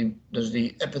 Does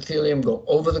the epithelium go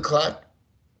over the clot?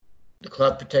 The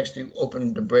clot protects the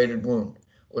open, the braided wound.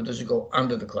 Or does it go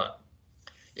under the clot?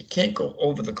 It can't go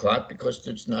over the clot because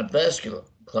it's not vascular.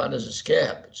 Clot is a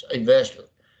scab. It's avascular.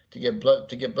 To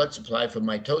get blood supply for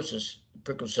mitosis, the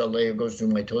prickle cell layer goes through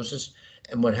mitosis,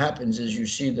 and what happens is you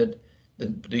see that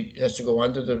it has to go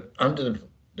under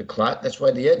the clot. That's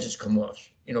why the edges come off.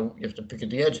 You have to pick at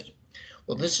the edges.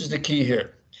 Well, this is the key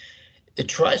here. It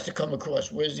tries to come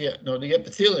across. Where's the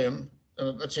epithelium?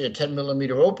 Let's say a 10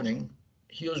 millimeter opening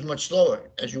heals much slower.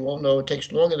 As you all know, it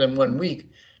takes longer than 1 week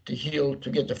to heal, to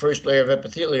get the first layer of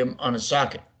epithelium on a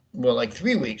socket. More like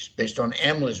 3 weeks, based on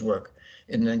Amler's work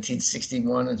in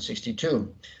 1961 and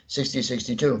 62.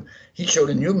 He showed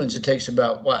in humans it takes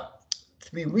about,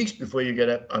 3 weeks before you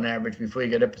get, on average, before you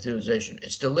get epithelialization.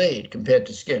 It's delayed compared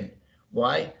to skin.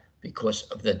 Why? Because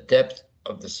of the depth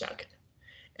of the socket.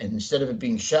 And instead of it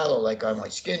being shallow like on my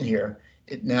skin here,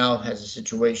 it now has a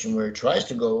situation where it tries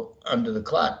to go under the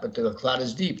clot, but the clot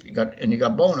is deep. You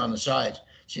got bone on the sides,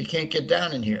 so you can't get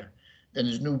down in here. Then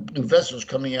there's new vessels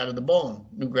coming out of the bone,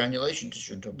 new granulation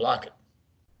tissue to block it.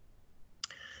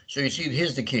 So you see,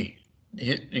 here's the key.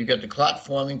 You got the clot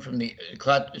forming from the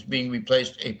clot is being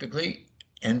replaced apically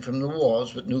and from the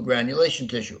walls with new granulation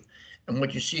tissue. And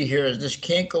what you see here is this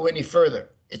can't go any further.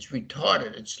 It's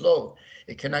retarded. It's slow.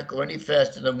 It cannot go any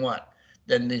faster than what?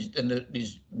 Than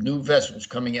these new vessels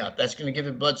coming out. That's going to give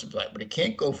it blood supply, but it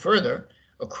can't go further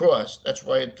across. That's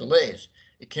why it delays.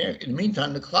 It can't. In the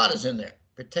meantime, the clot is in there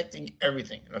protecting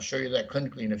everything, and I'll show you that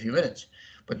clinically in a few minutes.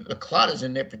 But the clot is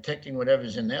in there protecting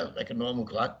whatever's in there, like a normal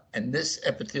clot. And this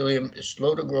epithelium is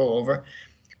slow to grow over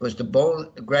because the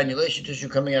granulation tissue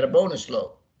coming out of bone is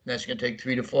slow. And that's going to take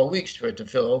 3 to 4 weeks for it to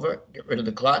fill over, get rid of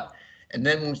the clot. And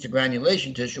then once the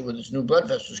granulation tissue with its new blood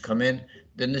vessels come in,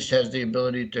 then this has the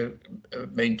ability to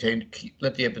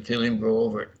let the epithelium grow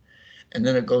over it. And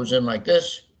then it goes in like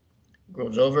this,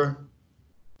 grows over,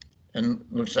 and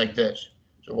looks like this.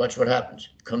 So watch what happens.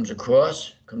 It comes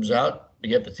across, comes out.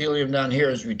 The epithelium down here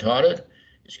is retarded.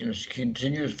 It's going to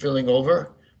continue filling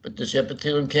over, but this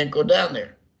epithelium can't go down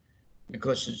there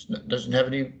because it doesn't have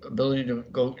any ability to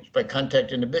go. It's by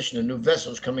contact inhibition. The new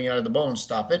vessels coming out of the bone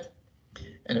stop it.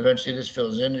 And eventually this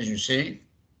fills in, as you see,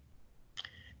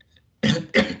 and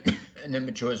then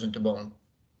matures into bone.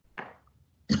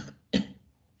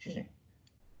 Excuse me.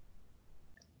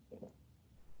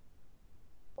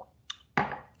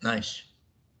 Nice.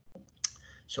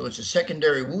 So it's a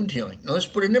secondary wound healing. Now let's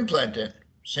put an implant in.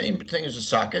 Same thing as a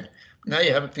socket. Now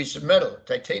you have a piece of metal,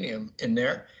 titanium, in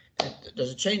there.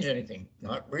 Does it change anything?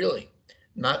 Not really.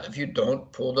 Not if you don't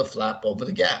pull the flap over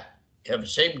the gap. You have the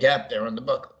same gap there on the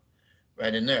buckle,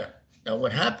 right in there. Now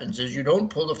what happens is you don't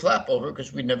pull the flap over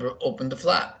because we never opened the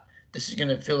flap. This is going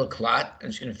to fill a clot, and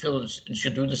it's going to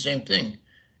do the same thing.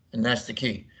 And that's the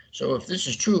key. So if this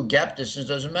is true, gap distance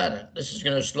doesn't matter. This is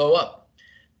going to slow up.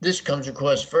 This comes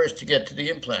across first to get to the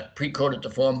implant, pre-coated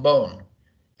to form bone.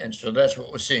 And so that's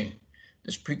what we're seeing.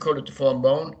 This pre-coated to form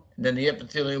bone, and then the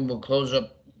epithelium will close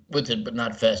up with it, but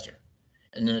not faster.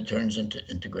 And then it turns into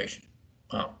integration.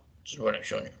 Wow, this is what I've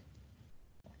shown you.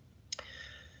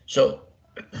 So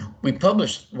we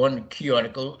published one key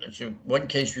article. It's one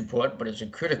case report, but it's a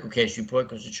critical case report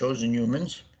because it shows in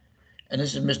humans. And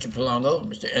this is Mr. Palongo,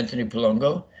 Mr. Anthony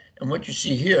Palongo. And what you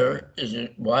see here is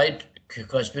a wide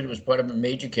cuspid. It was part of a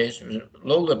major case. It was a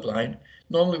low lip line.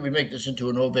 Normally we make this into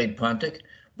an ovate pontic,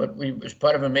 but it was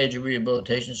part of a major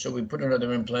rehabilitation, so we put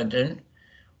another implant in.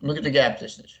 Look at the gap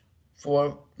distance,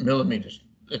 4 millimeters.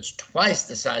 It's twice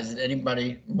the size that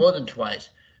anybody, more than twice.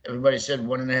 Everybody said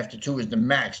 1.5 to 2 is the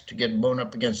max to get bone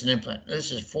up against an implant.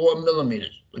 This is 4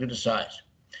 millimeters. Look at the size.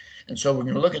 And so we're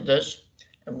going to look at this,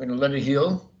 and we're going to let it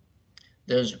heal.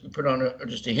 We put on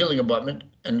just a healing abutment,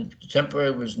 and the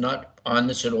temporary was not on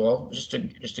this at all, just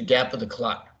a gap of the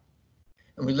clot.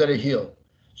 And we let it heal.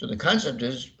 So the concept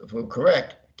is, if we're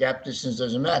correct, gap distance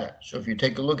doesn't matter. So if you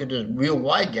take a look at this real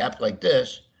wide gap like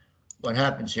this, what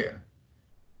happens here?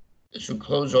 This will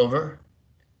close over.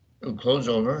 It will close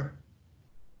over.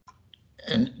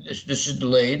 And this is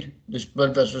delayed. This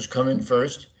blood vessels come in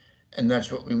first, and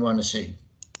that's what we want to see.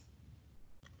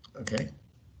 Okay.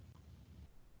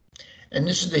 And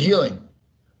this is the healing.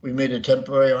 We made a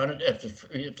temporary on it. After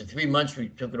 3 months, we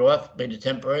took it off, made it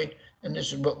temporary. And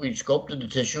this is what we sculpted the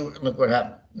tissue, and look what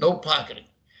happened. No pocketing.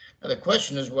 Now the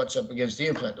question is, what's up against the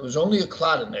implant? There was only a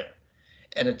clot in there,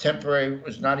 and a temporary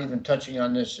was not even touching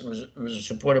on this. It was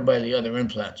supported by the other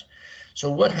implants.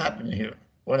 So what happened here?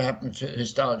 What happened to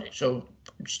histology? So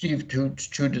Steve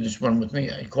chewed to this one with me.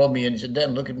 He called me and he said,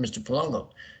 Dan, look at Mr. Palongo.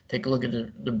 Take a look at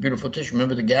the beautiful tissue.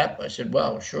 Remember the gap? I said,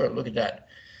 wow, sure, look at that.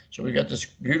 So we got this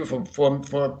beautiful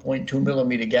 4.2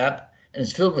 millimeter gap, and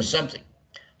it's filled with something.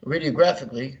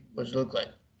 Radiographically, what does it look like?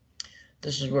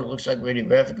 This is what it looks like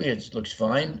radiographically. It looks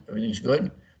fine. Everything's good.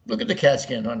 Look at the CAT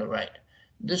scan on the right.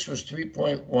 This was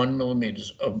 3.1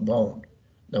 millimeters of bone.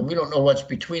 Now, we don't know what's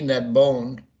between that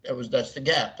bone. That's the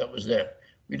gap that was there.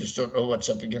 We just don't know what's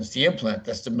up against the implant.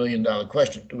 That's the million-dollar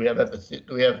question. Do we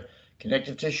have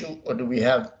connective tissue, or do we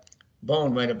have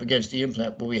bone right up against the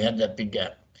implant where we had that big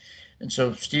gap? And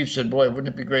so Steve said, boy, wouldn't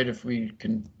it be great if we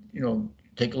can,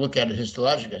 take a look at it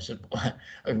histologically? I said,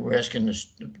 we're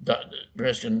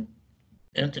asking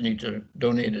Anthony to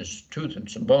donate his tooth and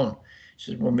some bone.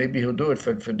 He said, well, maybe he'll do it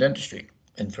for dentistry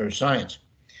and for science.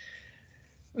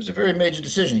 It was a very major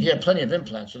decision. He had plenty of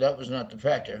implants, so that was not the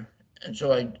factor. And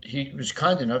so he was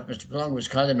kind enough, Mr. Palongo was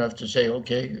kind enough to say,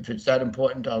 okay, if it's that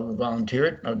important, I'll volunteer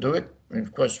it, I'll do it. And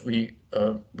of course, we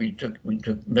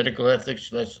took medical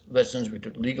ethics lessons, we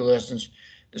took legal lessons.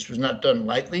 This was not done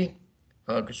lightly,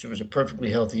 because it was a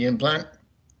perfectly healthy implant,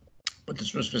 but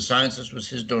this was for science. This was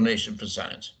his donation for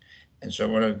science. And so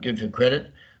I want to give him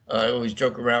credit. I always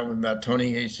joke around about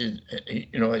Tony. He said,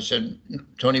 I said,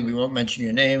 Tony, we won't mention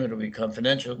your name. It'll be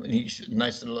confidential. And he's a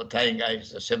nice little Italian guy.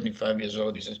 He's 75 years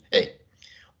old. He says, hey,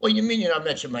 well, you mean you're not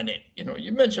mentioning my name?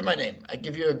 You mention my name. I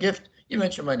give you a gift. You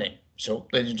mention my name. So,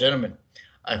 ladies and gentlemen,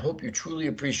 I hope you truly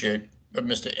appreciate what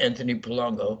Mr. Anthony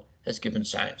Palongo has given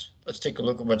science. Let's take a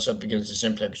look at what's up against this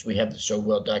implant, because we have this so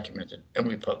well documented, and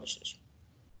we publish this.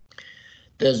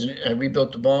 I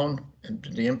rebuilt the bone and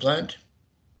the implant.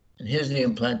 And here's the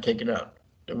implant taken out.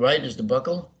 The right is the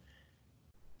buccal,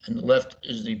 and the left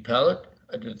is the palate.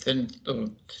 I did a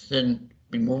thin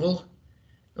removal.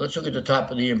 Let's look at the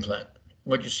top of the implant.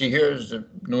 What you see here is the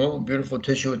normal, beautiful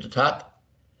tissue at the top.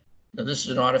 Now this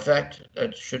is an artifact.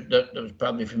 That was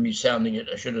probably for me sounding it.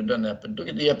 I should have done that. But look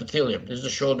at the epithelium. This is the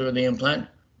shoulder of the implant,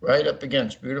 right up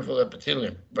against, beautiful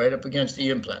epithelium, right up against the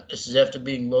implant. This is after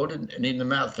being loaded and in the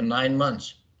mouth for 9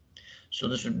 months. So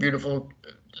this is beautiful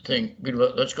thing.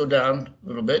 Let's go down a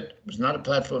little bit. It was not a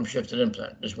platform shifted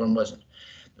implant. This one wasn't.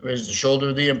 There is the shoulder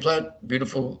of the implant,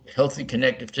 beautiful, healthy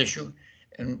connective tissue.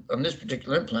 And on this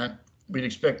particular implant, we'd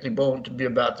expect the bone to be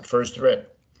about the first thread.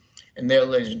 And there,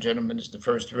 ladies and gentlemen, is the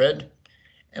first thread.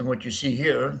 And what you see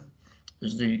here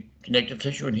is the connective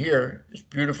tissue, and here is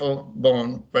beautiful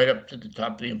bone right up to the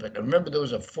top of the implant. Now remember, there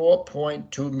was a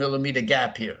 4.2 millimeter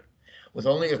gap here with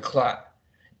only a clot,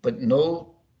 but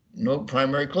no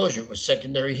primary closure. It was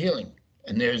secondary healing.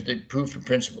 And there's the proof of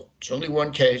principle. It's only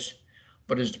one case,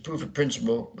 but it's the proof of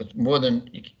principle with more than,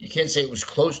 you can't say it was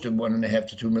close to 1.5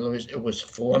 to 2 millimeters. It was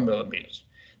 4 millimeters.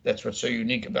 That's what's so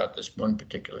unique about this one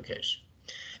particular case.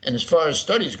 And as far as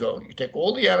studies go, you take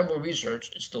all the animal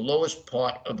research, it's the lowest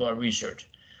part of our research.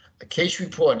 A case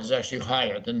report is actually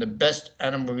higher than the best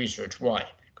animal research. Why?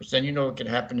 Because then you know it can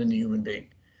happen in the human being.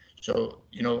 So,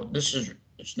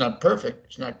 it's not perfect.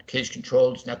 It's not case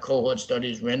controlled. It's not cohort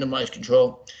studies, randomized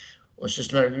control, or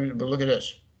systematic review. But look at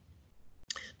this.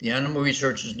 The animal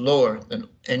research is lower than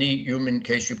any human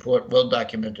case report well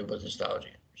documented with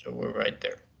histology. So we're right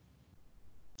there.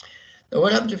 Now,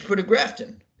 what happens if you put a graft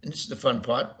in? And this is the fun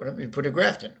part. What happens if you put a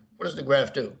graft in? What does the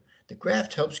graft do? The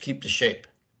graft helps keep the shape.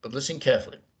 But listen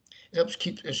carefully. It helps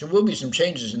keep, there will be some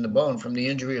changes in the bone from the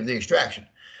injury of the extraction.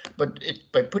 But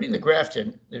by putting the graft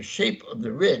in, the shape of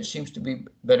the ridge seems to be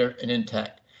better and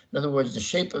intact. In other words, the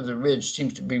shape of the ridge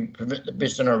seems to be,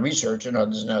 based on our research and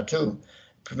others now too,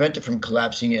 prevent it from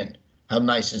collapsing in. How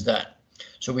nice is that?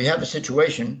 So we have a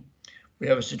situation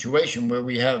where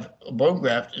we have a bone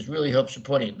graft is really help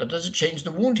supporting it. But does it change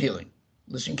the wound healing?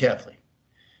 Listen carefully.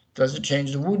 Does it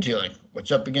change the wound healing?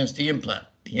 What's up against the implant?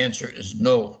 The answer is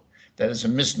no. That is a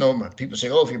misnomer. People say,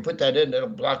 oh, if you put that in, that'll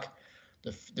block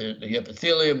the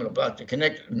epithelium, it'll block the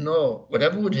connector. No,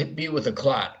 whatever would be with a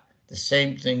clot, the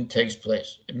same thing takes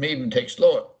place. It may even take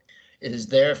slower. It is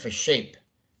there for shape,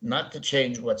 not to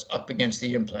change what's up against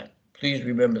the implant. Please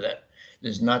remember that. It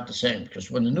is not the same, because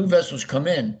when the new vessels come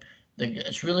in,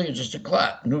 it's really just a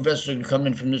clot. New vessels are going to come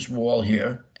in from this wall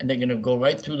here, and they're going to go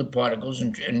right through the particles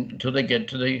and until they get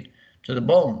to the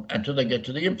bone, until they get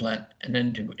to the implant, and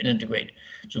then integrate.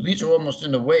 So these are almost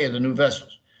in the way of the new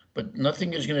vessels. But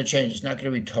nothing is going to change. It's not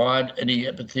going to retard any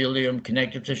epithelium,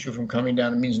 connective tissue from coming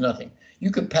down. It means nothing.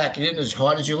 You could pack it in as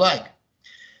hard as you like,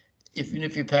 even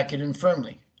if you pack it in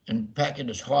firmly. And pack it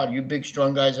as hard. You big,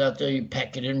 strong guys out there, you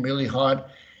pack it in really hard.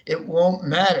 It won't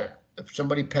matter. If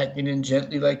somebody packed it in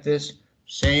gently like this,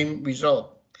 same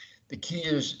result. The key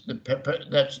is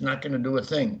that's not going to do a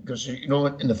thing, because you know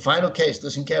what, in the final case,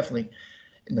 listen carefully,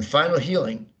 in the final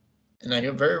healing, and I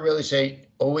very rarely say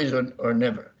always or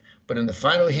never, but in the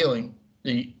final healing,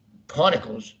 the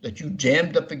particles that you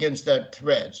jammed up against that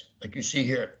threads, like you see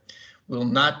here, will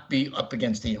not be up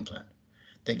against the implant.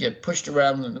 They get pushed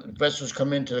around, and the vessels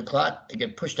come into the clot, they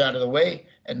get pushed out of the way,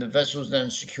 and the vessels then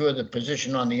secure the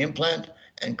position on the implant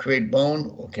and create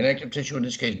bone or connective tissue, in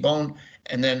this case bone,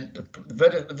 and then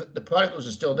the particles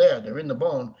are still there, they're in the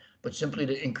bone, but simply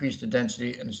to increase the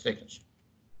density and the thickness.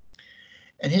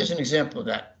 And here's an example of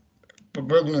that.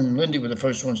 Berglund and Lindy were the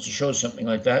first ones to show something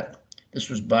like that. This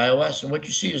was BioS, and what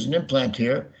you see is an implant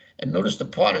here, and notice the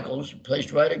particles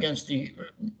placed right against the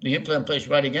implant placed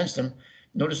right against them.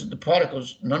 Notice that the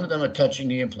particles, none of them are touching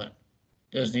the implant.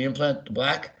 There's the implant, the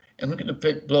black, and look at the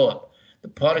big blow up. The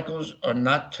particles are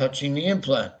not touching the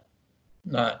implant.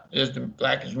 There's the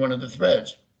black is one of the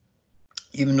threads,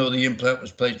 even though the implant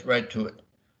was placed right to it.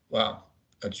 Wow,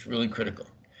 that's really critical.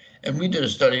 And we did a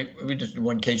study, we just did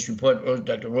one case report,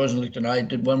 Dr. Rosenlicht and I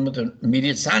did one with an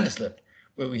immediate sinus lift,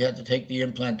 where we had to take the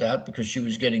implant out because she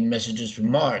was getting messages from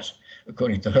Mars,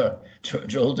 according to her.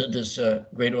 Joel did this,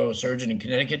 great oral surgeon in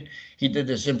Connecticut. He did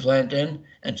this implant in,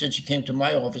 and since he came to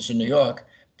my office in New York,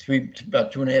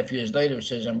 about 2.5 years later,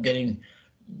 says, I'm getting,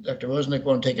 Dr. Rosenlicht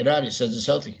won't take it out. He says, it's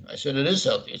healthy. I said, it is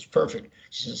healthy. It's perfect.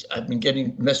 She says, I've been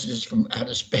getting messages from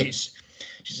outer space.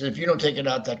 She said, if you don't take it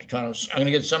out, Dr. Tarnow, I'm going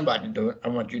to get somebody to do it. I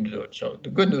want you to do it. So the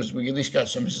good news, we at least got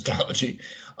some histology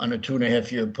on a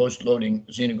 2.5-year post-loading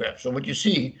xenograft. So what you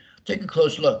see, take a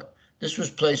close look. This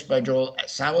was placed by Joel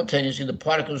simultaneously. The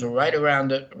particles are right around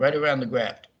the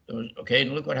graft. Okay,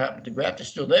 and look what happened. The graft is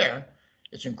still there.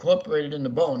 It's incorporated in the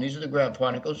bone. These are the graft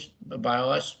particles, the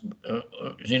BioS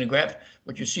xenograft.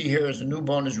 What you see here is the new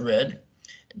bone is red.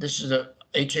 This is a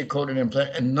HA-coated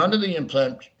implant, and none of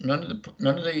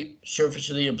the surface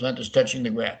of the implant is touching the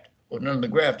graft, or none of the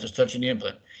graft is touching the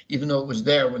implant, even though it was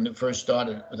there when it first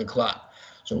started with the clot.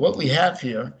 So what we have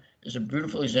here is a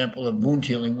beautiful example of wound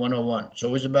healing 101. It's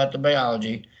always about the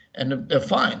biology, and they're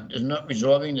fine. They're not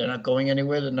resorbing, they're not going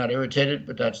anywhere, they're not irritated,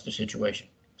 but that's the situation.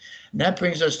 And that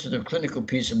brings us to the clinical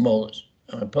piece of molars.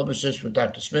 I published this with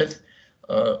Dr. Smith,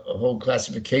 a whole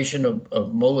classification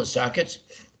of molar sockets,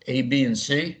 A, B, and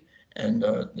C. And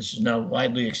this is now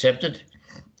widely accepted,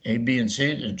 A, B, and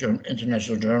C, the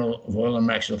International Journal of Oral and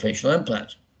Maxillofacial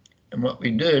Implants. And what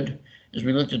we did is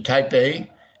we looked at type A,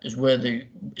 is where the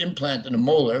implant in the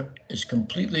molar is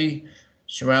completely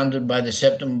surrounded by the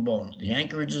septum bone. The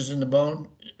anchorage is in the bone,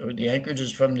 or the anchorage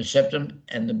is from the septum,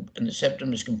 and the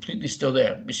septum is completely still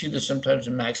there. We see this sometimes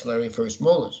in maxillary first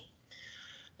molars.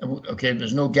 Okay,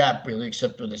 there's no gap really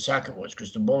except where the socket was,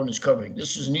 because the bone is covering.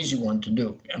 This is an easy one to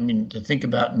do. I mean, to think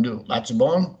about and do. Lots of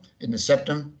bone in the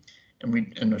septum,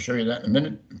 and I'll show you that in a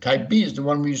minute. Type B is the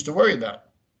one we used to worry about.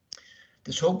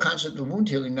 This whole concept of wound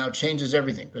healing now changes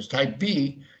everything, because type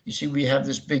B, you see we have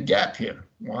this big gap here.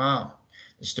 Wow.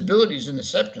 The stability is in the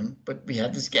septum, but we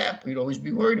have this gap. We'd always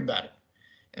be worried about it.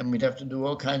 And we'd have to do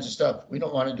all kinds of stuff. We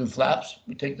don't want to do flaps.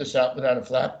 We take this out without a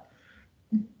flap.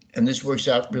 And this works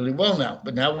out really well now.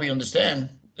 But now we understand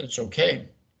that it's okay.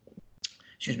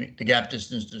 Excuse me, the gap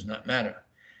distance does not matter.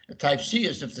 The type C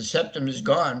is if the septum is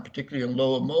gone, particularly in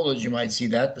lower molars, you might see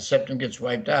that. The septum gets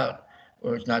wiped out,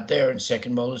 or it's not there in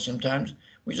second molar sometimes.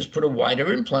 We just put a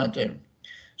wider implant in.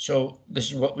 So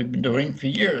this is what we've been doing for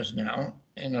years now,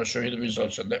 and I'll show you the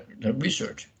results of that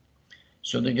research.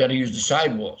 So they got to use the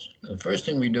sidewalls. The first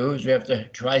thing we do is we have to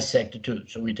trisect the tooth.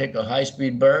 So we take a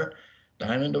high-speed burr,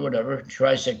 diamond or whatever,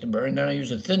 trisect the burr, and then I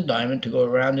use a thin diamond to go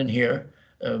around in here.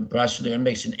 Brasileir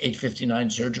makes an 859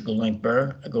 surgical length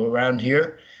burr. I go around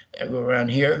here,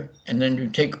 and then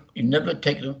you never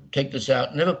take this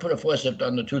out, never put a forceps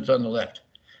on the tooth on the left.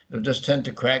 It'll just tend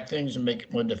to crack things and make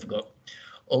it more difficult.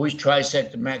 Always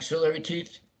trisect the maxillary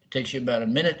teeth. It takes you about a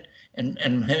minute, and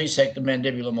hemisect the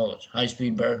mandibular molars.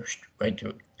 High-speed burr, right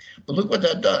through it. But look what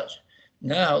that does.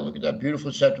 Now, look at that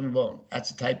beautiful septum bone. That's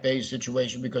a type A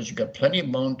situation because you've got plenty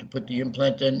of bone to put the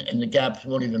implant in, and the gaps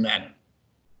won't even matter.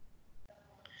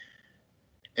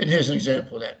 And here's an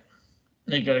example of that.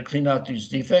 They got to clean out these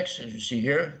defects, as you see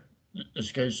here.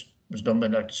 This case was done by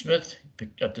Dr. Smith. He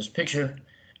picked up this picture,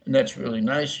 and that's really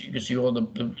nice. You can see all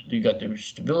you got the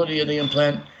stability of the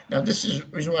implant. Now, this is the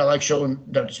reason why I like showing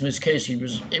Dr. Smith's case. He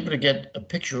was able to get a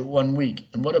picture 1 week,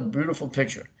 and what a beautiful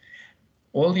picture.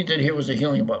 All he did here was a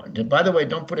healing abutment. And by the way,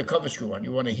 don't put a cover screw on.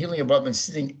 You want a healing abutment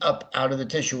sitting up out of the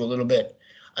tissue a little bit.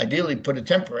 Ideally, put a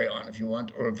temporary on if you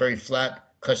want, or a very flat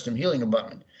custom healing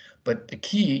abutment. But the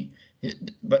key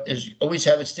But always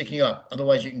have it sticking up.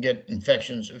 Otherwise, you can get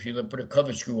infections. If you put a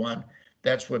cover screw on,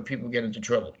 that's where people get into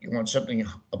trouble. You want something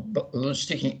a little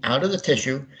sticking out of the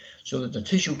tissue so that the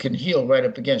tissue can heal right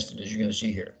up against it, as you're going to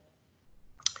see here.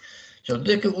 So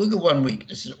look at 1 week.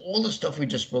 This is all the stuff we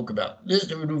just spoke about. There's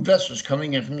the new vessels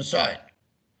coming in from the side.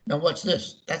 Now what's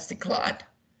this? That's the clot.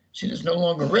 See, it's no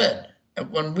longer red. At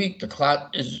 1 week, the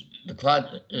clot is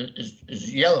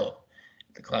yellow.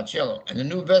 The clot's yellow. And the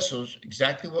new vessels,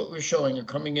 exactly what we're showing, are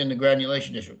coming in the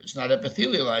granulation tissue. It's not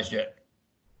epithelialized yet.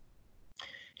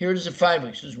 Here it is at 5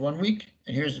 weeks. This is 1 week,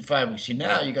 and here's the 5 weeks. See,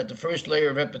 now you got the first layer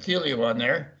of epithelium on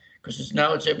there, because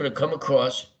now it's able to come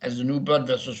across as the new blood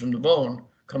vessels from the bone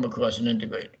come across and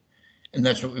integrate. And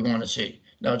that's what we want to see.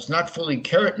 Now, it's not fully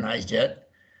keratinized yet.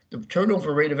 The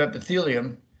turnover rate of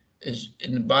epithelium is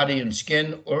in the body and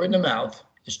skin or in the mouth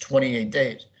is 28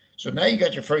 days. So now you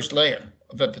got your first layer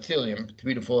of epithelium,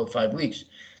 3 to 4 or 5 weeks.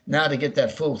 Now to get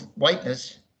that full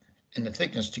whiteness and the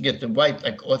thickness, to get the white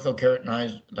like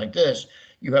orthokeratinized like this,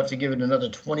 you have to give it another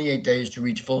 28 days to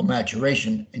reach full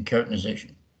maturation and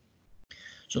keratinization.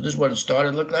 So this is what it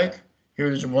started to look like. Here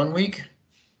it is at 1 week.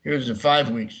 Here it is at 5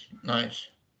 weeks. Nice.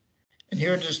 And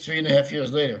here it is 3.5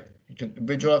 years later. You took the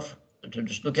bridge off to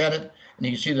just look at it, and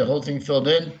you can see the whole thing filled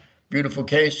in. Beautiful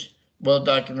case, well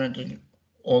documented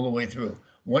all the way through.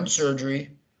 One surgery,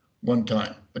 one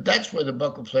time. But that's where the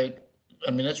buccal plate,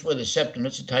 that's where the septum,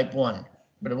 it's a type 1.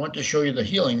 But I want to show you the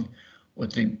healing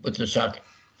with the socket.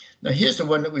 Now here's the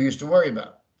one that we used to worry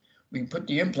about. We can put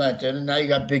the implant in, and now you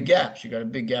got big gaps. You got a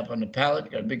big gap on the palate,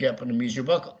 you got a big gap on the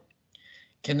mesobuccal.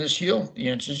 Can this heal? The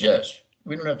answer is yes.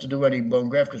 We don't have to do any bone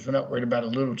graft because we're not worried about a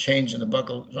little change in the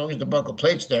buccal. As long as the buccal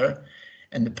plate's there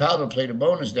and the palatal plate of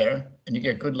bone is there, and you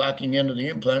get good locking in of the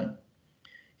implant,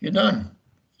 you're done.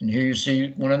 And here you see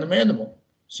one on the mandible.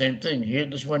 Same thing. Here,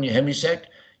 this one, you hemisect,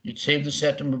 you save the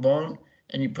septum of bone,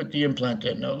 and you put the implant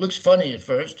in. Now, it looks funny at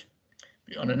first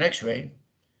on an x-ray.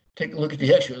 Take a look at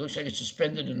the x-ray. It looks like it's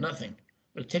suspended in nothing.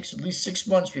 But it takes at least 6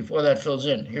 months before that fills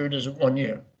in. Here it is at 1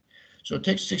 year. So it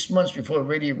takes 6 months before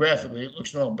radiographically it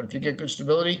looks normal. But if you get good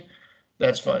stability,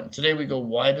 that's fine. Today we go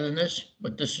wider than this,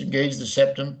 but disengage the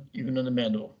septum, even in the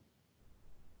mandible.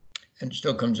 And it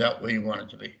still comes out where you want it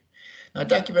to be. Now, I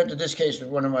documented this case with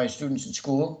one of my students at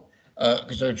school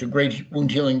because it's a great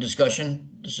wound healing discussion.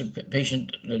 This is a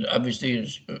patient that obviously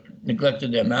has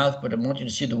neglected their mouth, but I want you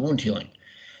to see the wound healing.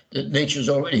 Nature's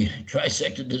already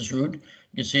trisected this root.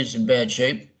 You can see it's in bad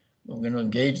shape. We're going to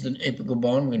engage the apical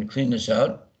bone. We're going to clean this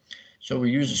out. So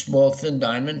we use a small thin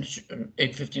diamond,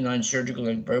 859 surgical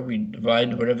ink burr. We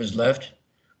divide whatever's left,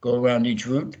 go around each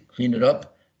root, clean it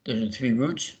up. There's the 3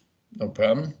 roots, no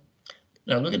problem.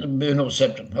 Now look at the middle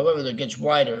septum. However, that gets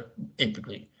wider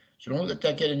apically. So don't let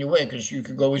that get in your way, because you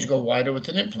could always go wider with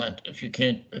an implant if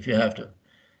you have to.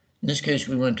 In this case,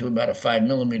 we went to about a 5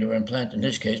 millimeter implant in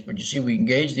this case, but you see we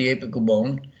engaged the apical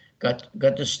bone, got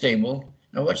this stable.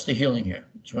 Now watch the healing here.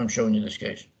 That's what I'm showing you this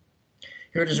case.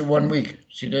 Here it is at 1 week.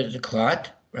 See, there's a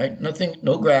clot, right? Nothing,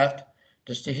 no graft,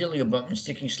 just the healing abutment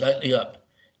sticking slightly up.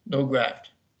 No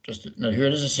graft. Now here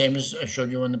it is the same as I showed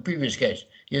you in the previous case.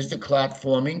 Here's the clot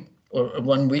forming, or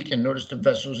 1 week, and notice the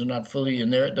vessels are not fully in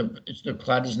there. The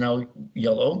clot is now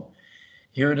yellow.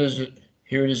 Here it is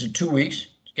at 2 weeks.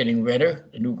 It's getting redder.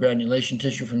 The new granulation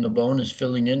tissue from the bone is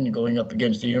filling in and going up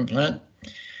against the implant.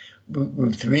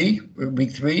 Week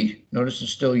 3, notice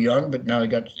it's still young, but now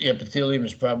the epithelium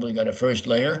has probably got a first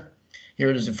layer. Here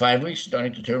it is at 5 weeks,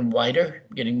 starting to turn whiter,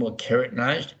 getting more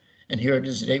keratinized. And here it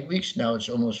is at 8 weeks, now it's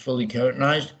almost fully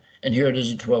keratinized. And here it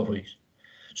is at 12 weeks.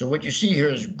 So what you see here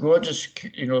is gorgeous,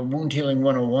 wound healing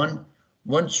 101,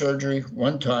 one surgery,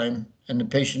 one time, and the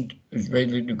patient is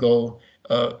ready to go.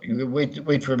 You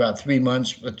wait for about 3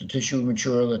 months, let the tissue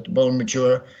mature, let the bone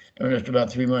mature, and after about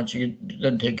 3 months, you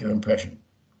then take your impression.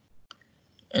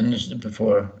 And this is the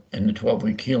before and the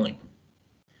 12-week healing.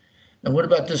 Now, what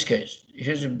about this case?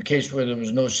 Here's a case where there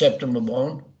was no septum of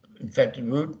bone, infected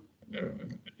root.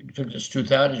 Took this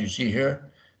tooth out, as you see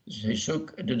here. This is Jesus.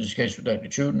 I did this case with Dr.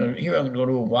 Chu. Now, here I'm going to go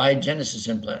to a wide Genesis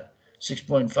implant,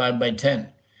 6.5 by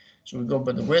 10. So we go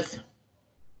by the width.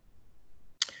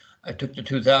 I took the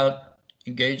tooth out,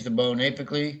 engaged the bone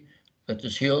apically, let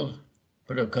this heal,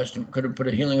 could have put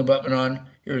a healing abutment on.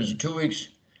 Here is 2 weeks.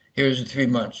 Here is 3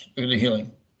 months. Look at the healing.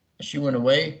 She went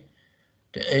away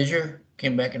to Asia,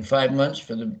 came back in 5 months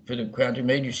for the crown to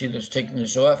made. You see this taking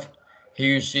this off.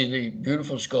 Here you see the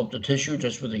beautiful sculpted tissue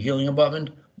just with a healing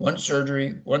abutment. One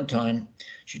surgery, one time.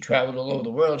 She traveled all over the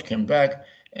world, came back,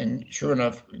 and sure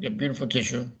enough, you get beautiful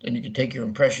tissue. Then you can take your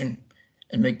impression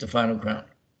and make the final crown.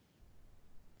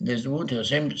 There's the wound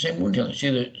healing, same wound healing.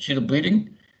 See the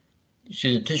bleeding? You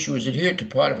see the tissue is adhered to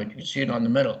part of it. You can see it on the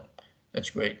metal. That's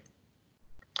great.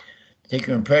 Take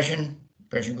your impression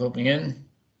coping in.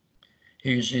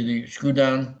 Here you see the screw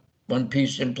down, one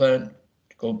piece implant,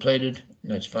 gold plated,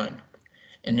 and that's fine.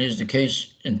 And here's the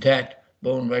case intact,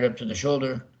 bone right up to the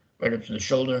shoulder,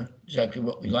 exactly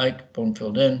what we like, bone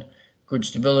filled in, good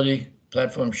stability,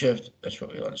 platform shift, that's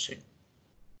what we want to see.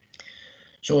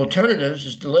 So alternatives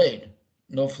is delayed,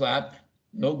 no flap,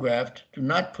 no graft, do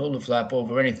not pull the flap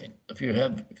over anything. If you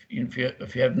have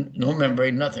no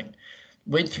membrane, nothing.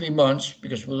 Wait 3 months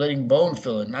because we're letting bone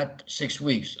fill in, not 6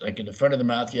 weeks. Like in the front of the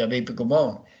mouth, you have apical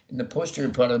bone. In the posterior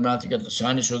part of the mouth, you got the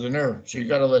sinus or the nerve. So you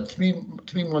got to let three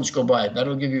months go by.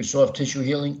 That'll give you soft tissue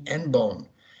healing and bone.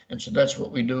 And so that's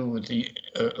what we do with the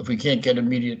if we can't get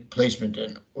immediate placement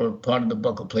in or part of the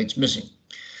buccal plate's missing.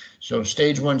 So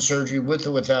stage 1 surgery with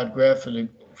or without graft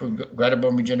for graft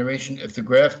bone regeneration. If the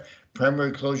graft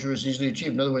primary closure is easily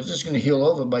achieved, in other words, this is going to heal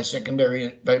over by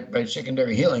secondary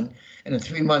healing. And in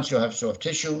 3 months, you'll have soft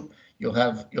tissue, you'll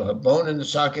have bone in the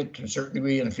socket to a certain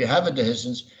degree, and if you have a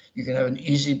dehiscence, you can have an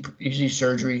easy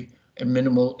surgery and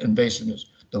minimal invasiveness.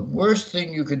 The worst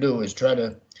thing you could do is try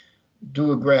to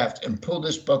do a graft and pull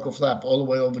this buccal flap all the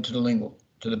way over to the lingual,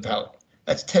 to the palate.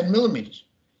 That's 10 millimeters.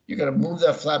 You got to move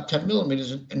that flap 10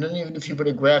 millimeters, and then even if you put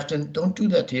a graft in, don't do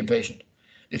that to your patient.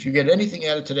 If you get anything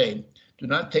out of today, do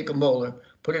not take a molar,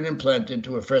 put an implant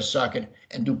into a fresh socket,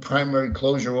 and do primary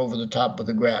closure over the top of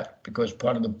the graft because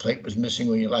part of the plate was missing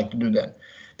when you like to do that.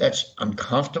 That's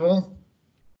uncomfortable,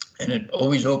 and it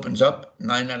always opens up.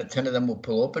 9 out of 10 of them will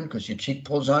pull open because your cheek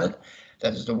pulls on it.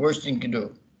 That is the worst thing you can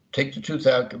do. Take the tooth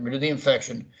out, get rid of the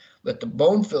infection, let the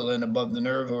bone fill in above the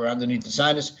nerve or underneath the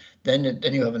sinus, then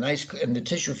you have a nice, and the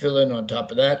tissue fill in on top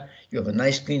of that. You have a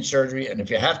nice clean surgery, and if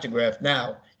you have to graft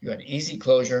now, you got easy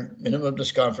closure, minimum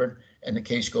discomfort, and the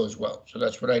case goes well. So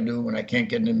that's what I do when I can't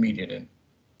get an immediate in.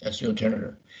 That's the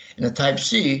alternative. In the type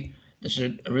C, this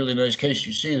is a really nice case.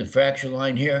 You see the fracture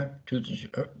line here, tooth is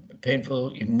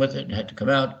painful, even with it had to come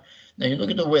out. Now you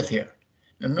look at the width here.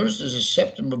 Now notice there's a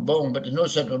septum of bone, but there's no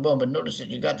septum of bone, but notice that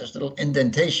you got this little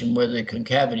indentation where the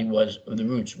concavity was of the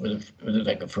roots, where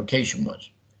like a furcation was.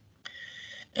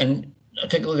 And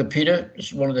take a look at Peter. This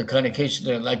is one of the kind of cases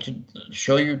that I'd like to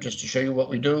show you, just to show you what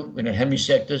we do. We're going to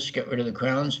hemisect this, get rid of the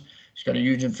crowns. He's got a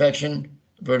huge infection,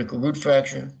 vertical root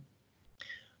fracture.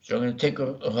 So I'm going to take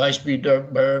a high-speed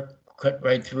burr, cut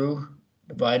right through,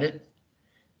 divide it,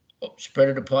 spread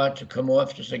it apart to come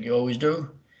off, just like you always do.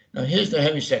 Now here's the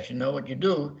heavy section. Now what you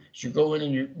do is you go in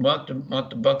and you mark the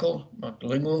buccal, mark the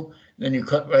lingual, then you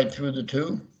cut right through the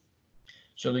two.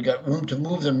 So they got room to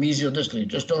move them mesial-distally.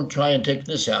 Just don't try and take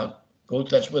this out.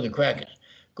 That's where the crack is.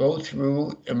 Go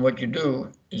through, and what you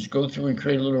do is go through and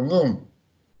create a little room,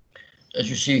 as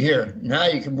you see here. Now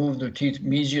you can move the teeth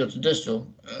mesial to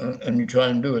distal, and you try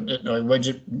and do it. Now I wedge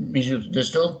it mesial to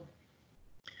distal,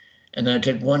 and then I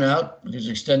take one out with these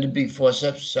extended beak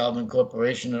forceps. Salvin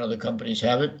Corporation and other companies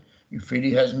have it.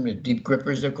 Euphrates has them, deep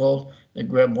grippers they're called. They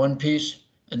grab one piece,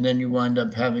 and then you wind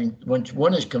up having, once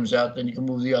one comes out, then you can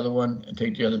move the other one and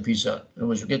take the other piece out. In other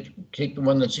words, take the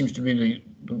one that seems to be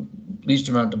the least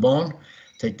amount of bone,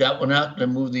 take that one out,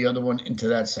 then move the other one into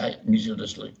that site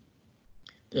mesial-distally,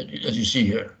 as you see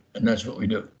here, and that's what we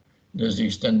do. There's the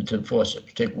extended tip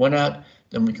forceps. Take one out,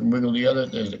 then we can wiggle the other.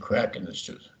 There's the crack in this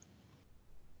tooth.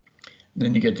 And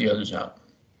then you get the others out.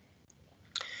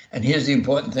 And here's the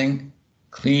important thing,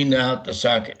 clean out the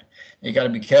socket. You got to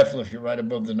be careful if you're right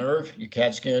above the nerve. Your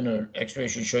CAT scan or x-ray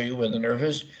should show you where the nerve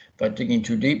is by digging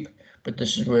too deep. But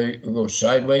this is where you go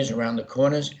sideways around the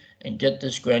corners and get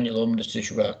this granulomatous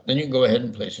tissue out. Then you can go ahead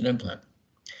and place an implant.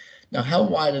 Now, how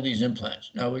wide are these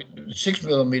implants? Now, 6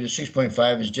 millimeters,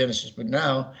 6.5 is Genesis, but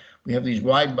now we have these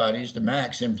wide bodies, the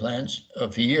Max implants,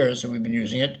 for years, and we've been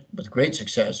using it with great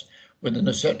success, where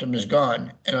the septum is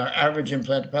gone, and our average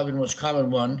implant, probably the most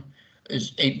common one,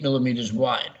 is 8 millimeters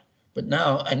wide. But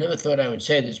now, I never thought I would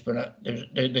say this, but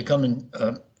they come in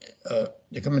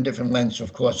different lengths,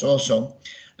 of course, also.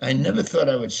 I never thought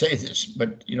I would say this,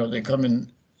 but they come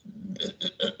in.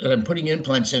 I'm putting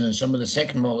implants in some of the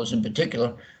second molars in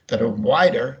particular that are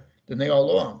wider than they are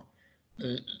long.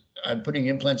 I'm putting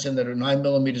implants in that are 9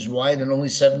 millimeters wide and only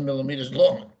 7 millimeters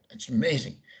long. It's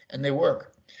amazing, and they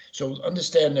work. So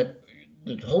understand that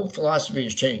the whole philosophy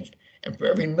has changed. And for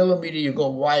every millimeter you go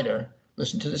wider,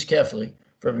 listen to this carefully,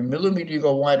 for every millimeter you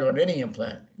go wider on any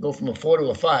implant, go from a 4 to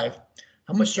a 5,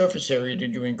 how much surface area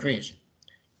did you increase?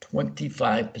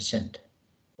 25%.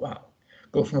 Wow.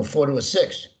 Go from a 4 to a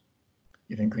 6,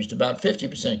 you've increased about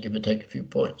 50%, give or take a few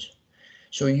points.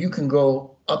 So you can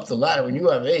go up the ladder. When you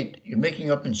have 8, you're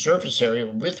making up in surface area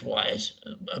width-wise,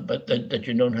 but that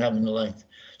you don't have in the length.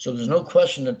 So there's no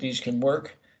question that these can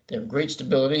work. They have great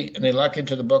stability, and they lock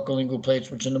into the buccolingual plates,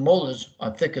 which in the molars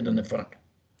are thicker than the front.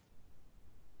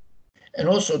 And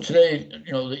also today,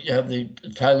 you have the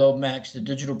Tarnow Max, the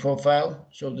digital profile.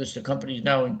 So the company's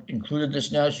now included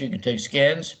this now, so you can take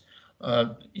scans,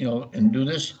 and do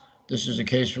this. This is a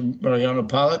case from Mariano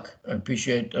Pollock. I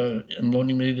appreciate him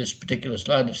loaning me this particular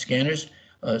slide of scanner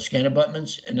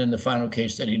abutments, and then the final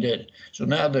case that he did. So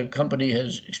now the company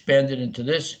has expanded into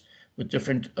this with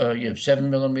different, you have 7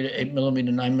 millimeter, 8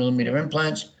 millimeter, 9 millimeter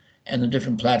implants, and the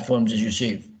different platforms as you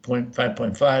see,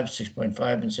 5.5,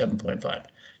 6.5, and 7.5.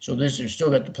 So this is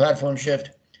still got the platform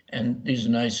shift, and these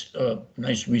are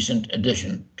nice recent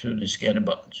addition to the scanner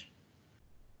buttons.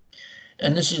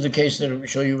 And this is the case that I'll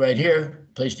show you right here.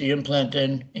 Place the implant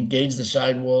in, engage the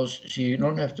side walls. So you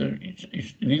don't have to you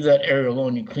leave that area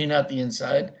alone. You clean out the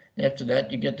inside. And after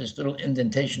that, you get this little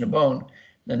indentation of bone.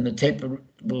 Then the taper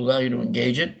will allow you to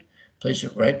engage it. Place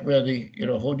it right where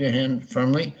hold your hand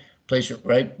firmly. Place it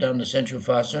right down the central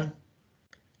fossa.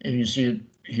 If you see it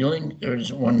healing, there it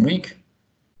is at 1 week.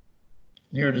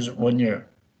 Here it is at 1 year.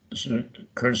 This is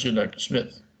courtesy of Dr.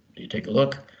 Smith. You take a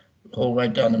look, hold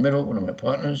right down the middle, one of my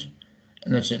partners,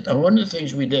 and that's it. Now, one of the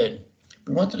things we did,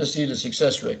 we wanted to see the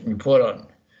success rate and report on it.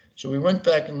 So we went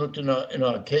back and looked in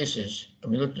our cases,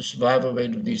 and we looked at the survival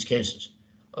rate of these cases,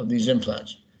 of these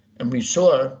implants. And we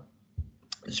saw,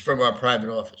 it's from our private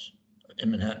office in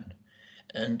Manhattan.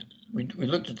 And we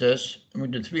looked at this, and we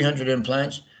did 300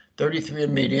 implants, 33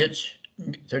 immediates,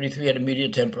 33 had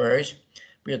immediate temporaries.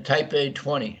 We had type A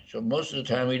 20. So most of the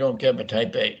time we don't get a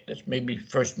type A. That's maybe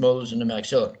first molars in the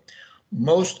maxilla.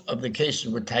 Most of the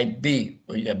cases were type B,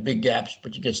 where you have big gaps,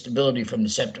 but you get stability from the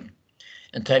septum.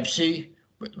 And type C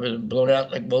were blown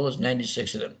out like molars,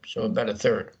 96 of them, so about a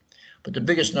third. But the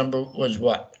biggest number was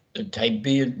what? The type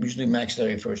B, usually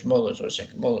maxillary first molars or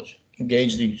second molars.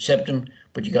 Engage the septum,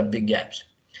 but you got big gaps.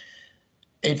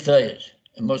 8 failures,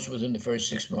 and most within the first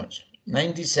 6 months.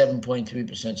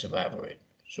 97.3% survival rate.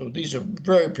 So these are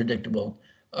very predictable.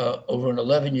 Over an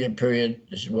 11-year period,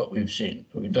 this is what we've seen.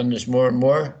 We've done this more and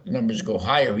more. The numbers go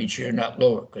higher each year, not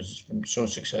lower, because it's been so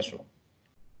successful.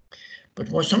 But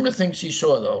some of the things he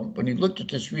saw, though, when he looked at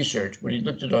this research, when he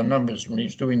looked at our numbers, when he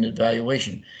was doing the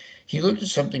evaluation, he looked at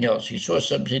something else. He saw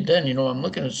something. Then, I'm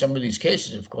looking at some of these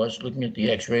cases, of course, looking at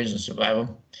the x-rays and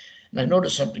survival, and I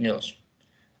noticed something else.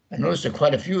 I noticed that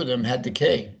quite a few of them had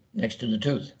decay next to the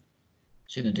tooth.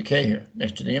 See the decay here,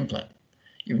 next to the implant,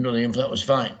 even though the implant was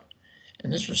fine.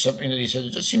 And this was something that he said,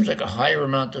 it just seems like a higher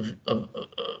amount in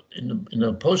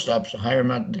the post-ops, a higher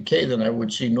amount of decay than I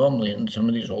would see normally in some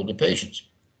of these older patients.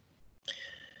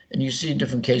 And you see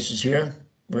different cases here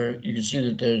where you can see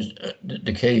that there's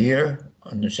decay here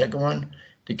on the second one,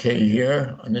 decay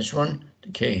here on this one,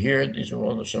 decay here. These are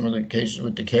all some of the cases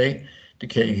with decay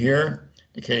here,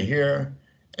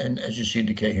 and as you see,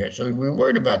 decay here. So we were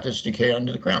worried about this decay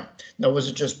under the crown. Now, was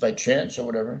it just by chance or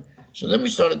whatever? So then we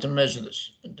started to measure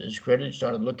this. To his credit, he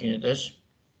started looking at this.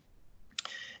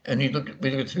 And we looked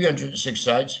at 306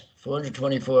 sites,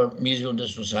 424 mesial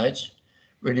distal sites,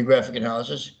 radiographic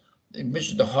analysis. They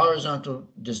measured the horizontal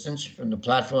distance from the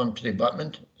platform to the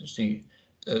abutment. It's the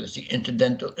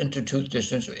intertooth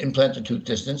distance or implanted tooth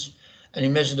distance. And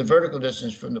he measured the vertical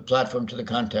distance from the platform to the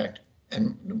contact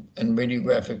and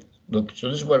radiographic look. So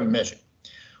this is what we measured.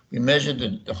 We measured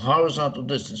the horizontal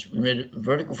distance. We made it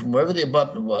vertical from wherever the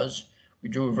abutment was. We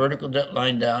drew a vertical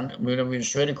line down, and we went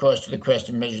straight across to the crest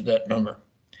and measured that number.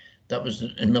 That was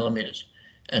in millimeters.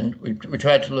 And we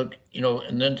tried to look,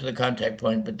 and then to the contact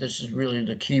point, but this is really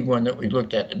the key one that we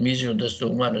looked at. The mesial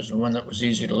distal one is the one that was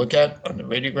easy to look at on the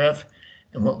radiograph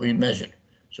and what we measured.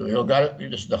 So we all got it.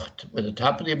 This is with the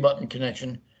top of the abutment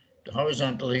connection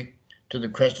horizontally to the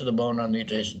crest of the bone on the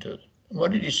adjacent tooth. And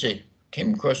what did you see?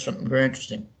 Came across something very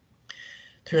interesting.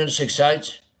 306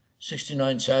 sites,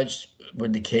 69 sites were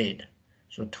decayed.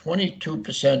 So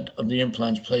 22% of the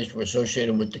implants placed were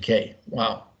associated with decay.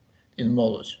 Wow, in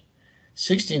molars.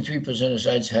 63% of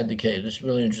sites had decay. This is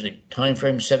really interesting. Time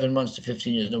frame, 7 months to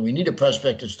 15 years. Now, we need a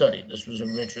prospective study. This was a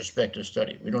retrospective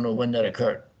study. We don't know when that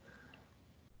occurred.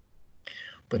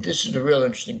 But this is the real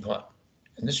interesting part.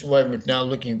 And this is why we're now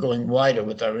looking at going wider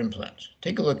with our implants.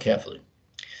 Take a look carefully.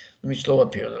 Let me slow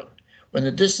up here, though. When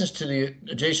the distance to the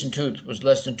adjacent tooth was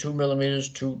less than 2 millimeters,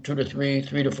 2 to 3,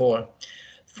 3 to 4,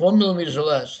 4 millimeters or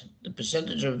less, the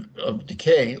percentage of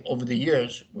decay over the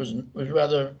years was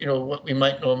rather, what we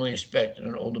might normally expect in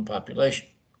an older population.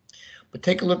 But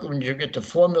take a look when you get to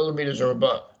 4 millimeters or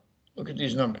above. Look at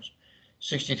these numbers.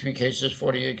 63 cases,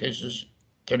 48 cases,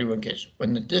 31 cases.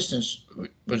 When the distance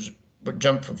would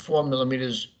jump from 4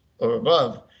 millimeters or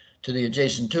above to the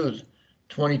adjacent tooth,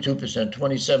 22%,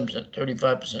 27%,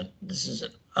 35%. This is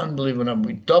unbelievable number.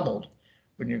 We doubled.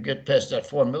 When you get past that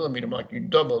 4 millimeter mark, you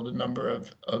double the number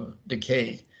of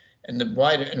decay. And the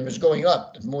wider, and it was going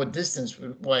up, the more distance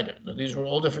was wider. These were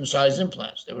all different size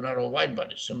implants. They were not all wide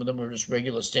bodies. Some of them were just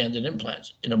regular standard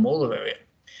implants in a molar area.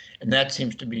 And that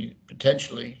seems to be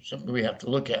potentially something we have to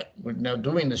look at. We're now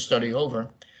doing the study over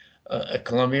at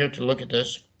Columbia to look at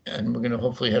this, and we're going to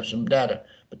hopefully have some data.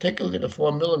 But take a look at the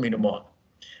 4 millimeter mark.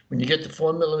 When you get the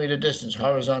 4 millimeter distance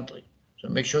horizontally, so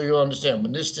make sure you understand,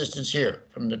 when this distance here,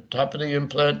 from the top of the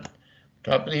implant,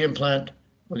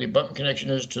 where the button connection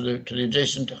is to the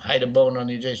adjacent height of bone on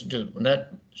the adjacent tooth, when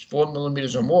that is 4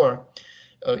 millimeters or more,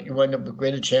 you wind up with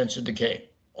greater chance of decay,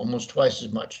 almost twice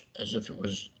as much as if it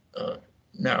was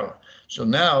narrow. So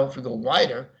now, if we go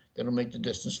wider, that'll make the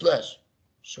distance less.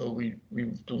 So we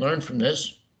have to learn from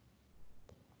this.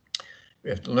 We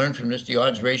have to learn from this the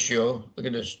odds ratio. Look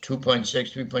at this: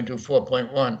 2.6, 3.2,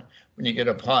 4.1 when you get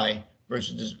up high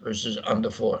versus under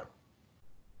 4.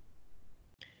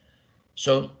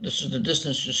 So this is the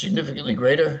distance is significantly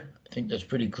greater. I think that's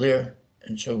pretty clear.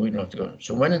 And so we don't have to go.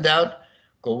 So when in doubt,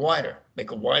 go wider.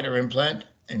 Make a wider implant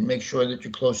and make sure that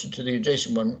you're closer to the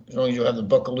adjacent one. As long as you have the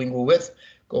buccolingual width,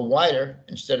 go wider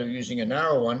instead of using a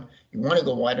narrow one. You want to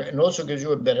go wider, and also gives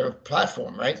you a better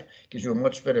platform, right? Gives you a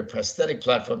much better prosthetic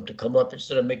platform to come up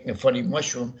instead of making a funny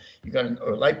mushroom. You got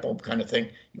or light bulb kind of thing.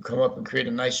 You come up and create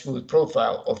a nice smooth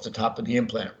profile off the top of the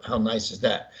implant. How nice is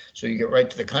that? So you get right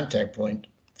to the contact point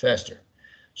faster.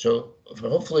 So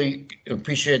hopefully you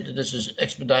appreciate that this is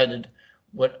expedited.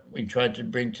 What we tried to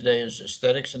bring today is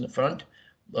aesthetics in the front.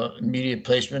 Immediate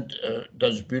placement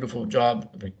does a beautiful job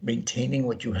of maintaining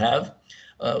what you have.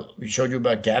 We showed you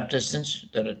about gap distance,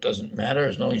 that it doesn't matter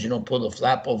as long as you don't pull the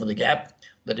flap over the gap,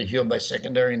 let it heal by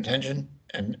secondary intention,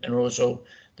 and also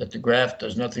that the graft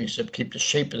does nothing except keep the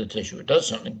shape of the tissue. It does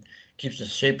something, keeps the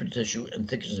shape of the tissue and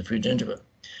thickens the free gingiva.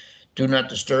 Do not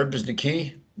disturb is the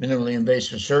key, minimally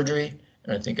invasive surgery,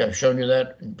 and I think I've shown you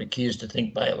that. The key is to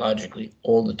think biologically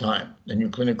all the time. Then your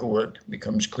clinical work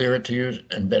becomes clearer to you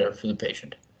and better for the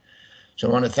patient. So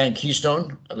I want to thank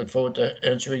Keystone. I look forward to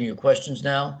answering your questions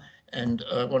now. And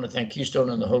I want to thank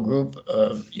Keystone and the whole group,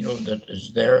 that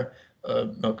is there.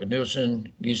 Melka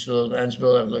Nielsen, Gisela,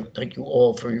 Lansville. I'd like to thank you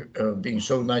all for being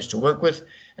so nice to work with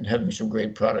and having some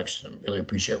great products. I really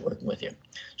appreciate working with you.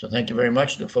 So thank you very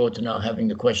much. Look forward to now having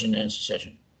the question and answer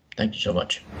session. Thank you so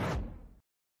much.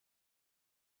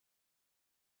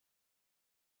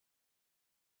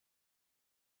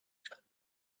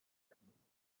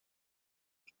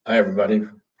 Hi, everybody.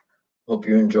 Hope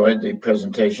you enjoyed the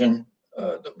presentation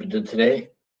that we did today.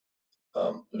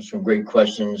 There's some great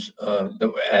questions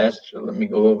that were asked. So let me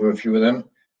go over a few of them.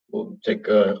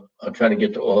 I'll try to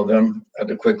get to all of them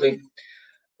rather quickly.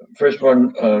 First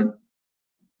one,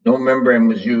 no membrane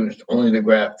was used, only the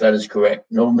graft. That is correct.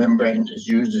 No membrane is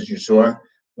used, as you saw.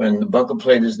 When the buccal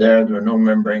plate is there are no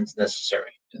membranes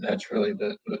necessary. And that's really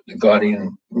the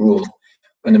guardian rule.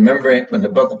 When the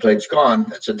buccal plate's gone,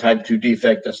 that's a type 2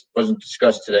 defect that wasn't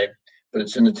discussed today, but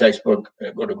it's in the textbook.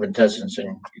 Go to Quintessence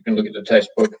and you can look at the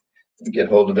textbook and get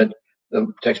hold of it. The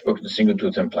textbook is a single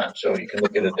tooth implant, so you can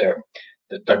look at it there.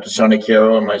 Dr.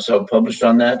 Sonicchiaro and myself published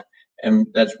on that, and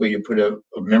that's where you put a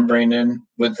membrane in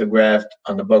with the graft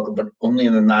on the buccal, but only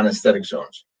in the non-aesthetic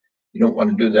zones. You don't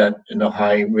want to do that in the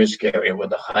high risk area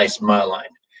with a high smile line.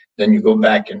 Then you go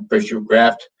back and press your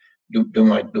graft, do the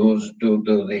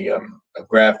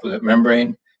graft with a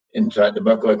membrane inside the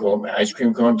buccal. I call it my ice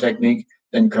cream cone technique.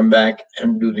 Then come back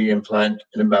and do the implant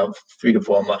in about 3 to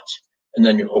 4 months. And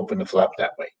then you open the flap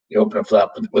that way. You open a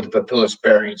flap with a papilla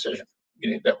sparing incision.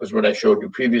 That was what I showed you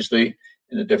previously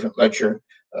in a different lecture.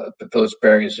 Papilla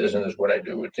sparing incision is what I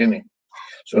do routinely.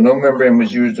 So no membrane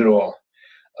was used at all.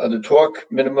 The torque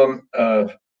minimum,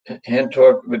 hand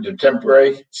torque with the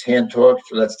temporary, it's hand torque,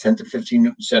 so that's 10 to 15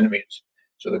 Newton centimeters.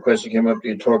 So the question came up, do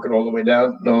you torque it all the way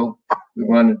down? No, we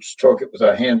want to just torque it with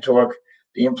our hand torque.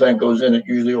 The implant goes in at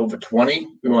usually over 20.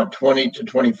 We want 20 to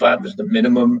 25 as the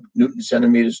minimum Newton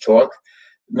centimeters torque.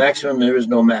 Maximum, there is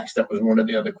no max. That was one of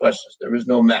the other questions. There is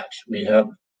no max. We have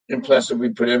implants that we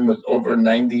put in with over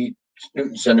 90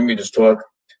 Newton centimeters torque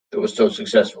that was still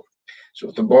successful. So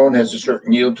if the bone has a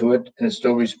certain yield to it and it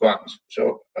still responds.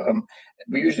 So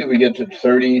we get to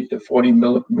 30 to 40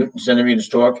 Newton centimeters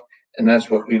torque, and that's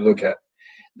what we look at.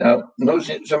 Now,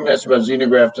 someone asked about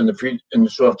xenograft in the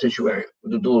soft tissue area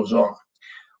with the dual zone.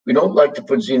 We don't like to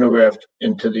put xenograft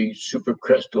into the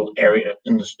supracrestal area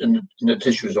in the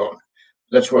tissue zone.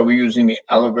 That's why we're using the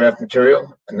allograft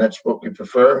material, and that's what we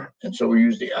prefer. And so we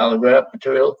use the allograft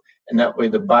material, and that way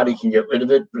the body can get rid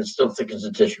of it, but it still thickens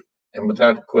the tissue, and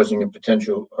without causing a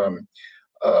potential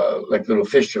like little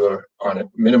fistula on it,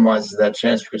 minimizes that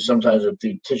chance, because sometimes if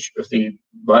the tissue, if the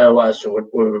biolysis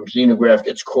or xenograft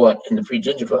gets caught in the free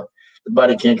gingiva, the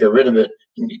body can't get rid of it.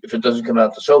 If it doesn't come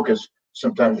out the sulcus,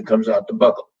 sometimes it comes out the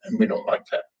buccal, and we don't like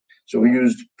that. So we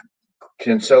used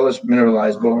cancellous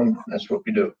mineralized bone. That's what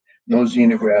we do. No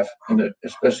xenograft, and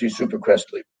especially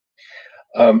supracrestally.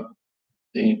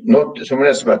 Someone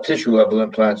asked about tissue level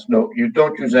implants. No, you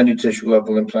don't use any tissue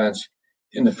level implants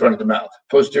in the front of the mouth.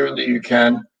 Posteriorly, you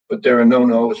can, but they're a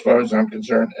no-no as far as I'm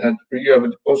concerned. And you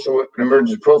have also an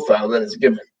emergence profile that is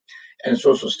given, and it's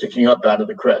also sticking up out of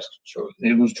the crest, so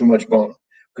you lose too much bone,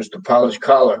 because the polished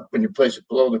collar, when you place it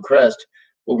below the crest,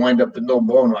 will wind up with no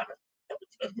bone on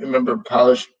it. Remember,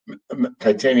 polished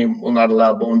titanium will not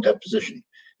allow bone deposition.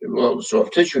 It will allow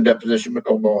soft tissue deposition, but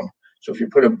no bone. So if you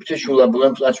put a tissue level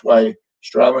implant, that's why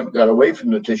Straumann got away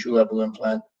from the tissue level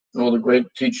implant. And all the great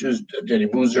teachers, Denny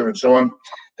Boozer and so on,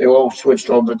 they all switched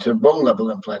over to bone level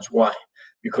implants. Why?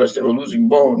 Because they were losing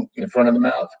bone in the front of the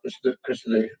mouth because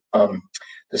of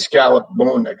the scallop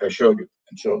bone, like I showed you.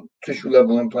 And so tissue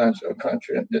level implants are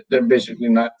contrary. They're basically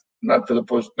not for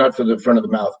the front of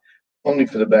the mouth, only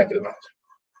for the back of the mouth.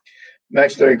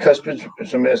 Maxillary cuspids,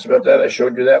 somebody asked about that. I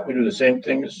showed you that. We do the same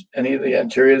thing as any of the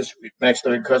anteriors.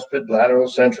 Maxillary cuspid, lateral,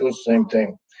 central, same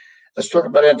thing. Let's talk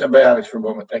about antibiotics for a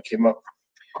moment. That came up.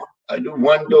 I do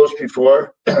one dose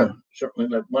before, certainly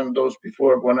like one dose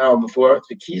before, 1 hour before.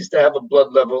 The key is to have a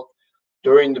blood level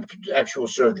during the actual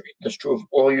surgery. That's true of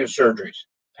all your surgeries.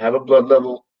 Have a blood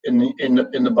level in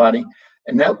the body,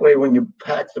 and that way, when you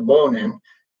pack the bone in,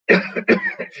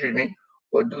 excuse me,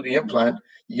 or do the implant,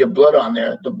 you get blood on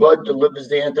there. The blood delivers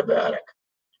the antibiotic,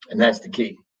 and that's the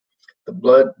key. The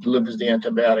blood delivers the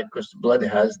antibiotic because the blood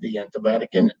has the antibiotic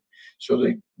in it. So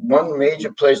the one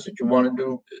major place that you want to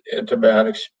do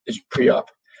antibiotics is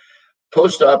pre-op.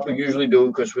 Post-op, we usually do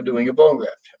because we're doing a bone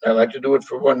graft. I like to do it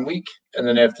for 1 week, and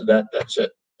then after that, that's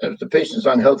it. And if the patient's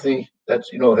unhealthy,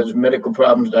 that's, has medical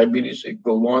problems, diabetes, it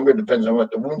go longer, depends on what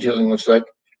the wound healing looks like.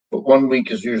 But 1 week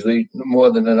is usually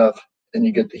more than enough, and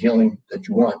you get the healing that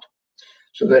you want.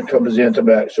 So that covers the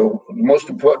antibiotic. So the most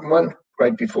important one,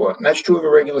 right before. And that's true of a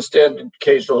regular standard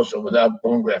case also, without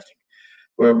bone grafting,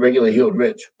 or a regular healed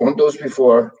ridge. 1 dose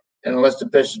before, and unless the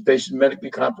patient is medically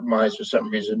compromised for some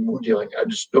reason, wound healing, I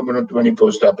just don't do any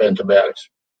post-op antibiotics.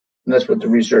 And that's what the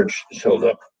research has held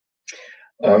up.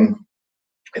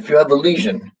 If you have a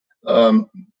lesion,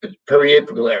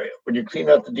 periapical area, when you clean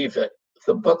out the defect, if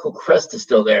the buccal crest is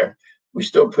still there, we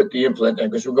still put the implant in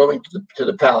because we're going to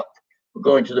the palate. We're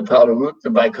going to the palatal root, the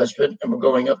bicuspid, and we're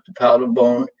going up the palatal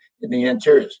bone in the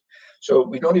anteriors. So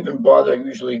we don't even bother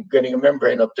usually getting a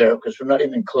membrane up there because we're not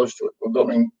even close to it. We're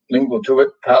going lingual to it,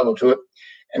 palatal to it,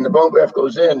 and the bone graft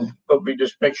goes in, but we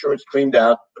just make sure it's cleaned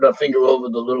out, put our finger over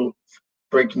the little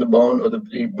break in the bone or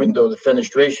the window, the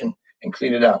fenestration, and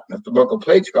clean it out. And if the buccal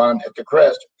plate's gone at the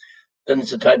crest, then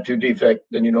it's a type 2 defect.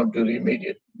 Then you don't do the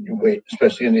immediate. You wait,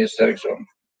 especially in the aesthetic zone.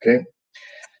 Okay,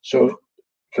 so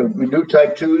we do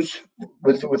type 2s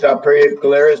without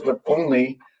periapical areas, but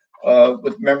only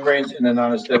with membranes in the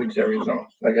non-aesthetics area zone.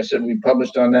 Like I said, we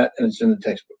published on that, and it's in the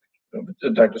textbook.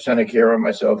 Dr. Senekera,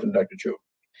 myself, and Dr. Chu.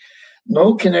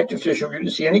 No connective tissue. You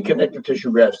didn't see any connective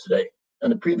tissue grafts today. In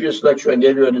the previous lecture I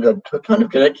gave you, I did a ton of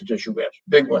connective tissue grafts,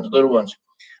 big ones, little ones,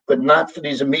 but not for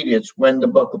these immediates when the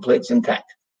buccal plate's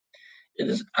intact. It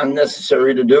is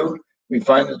unnecessary to do. We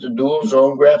find that the dual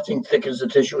zone grafting thickens the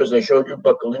tissue, as I showed you,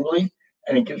 buccolingually,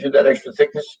 and it gives you that extra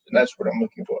thickness, and that's what I'm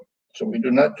looking for. So we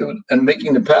do not do, and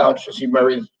making the pouch, I see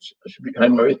Murray,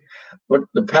 behind Murray, but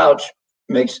the pouch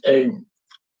makes a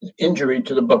injury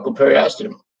to the buccal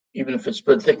periosteum, even if it's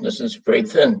split thickness and it's very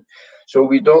thin. So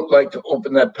we don't like to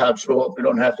open that pouch at all. We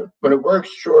don't have to. When it works,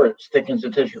 sure, it thickens the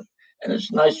tissue. And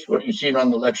it's nice what you see it on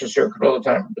the lecture circuit all the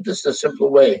time. But this is a simple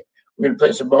way. We're going to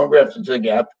place a bone graft into the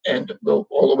gap and go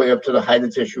all the way up to the height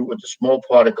of tissue with a small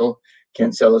particle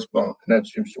cancellous bone. And that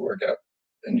seems to work out.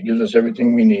 And it gives us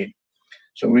everything we need.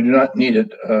 So we do not need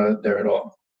it there at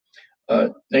all.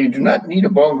 Now, you do not need a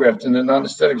bone graft in the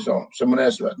non-aesthetic zone. Someone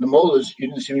asked about the molars. You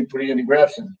didn't see me putting any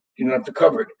grafts in. You don't have to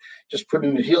cover it. Just put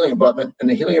in the healing abutment, and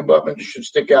the healing abutment should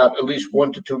stick out at least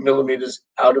 1 to 2 millimeters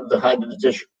out of the height of the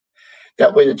tissue.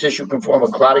 That way the tissue can form a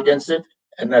clot against it,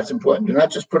 and that's important. Do not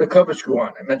just put a cover screw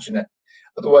on. I mentioned that.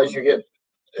 Otherwise, you get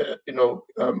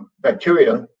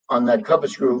bacteria on that cover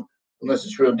screw, unless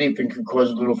it's real deep, and can cause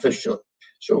a little fistula.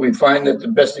 So we find that the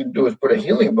best thing to do is put a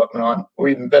healing abutment on, or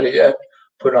even better yet,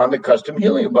 put on the custom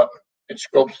healing abutment. It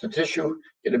sculpts the tissue,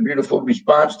 get a beautiful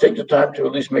response. Take the time to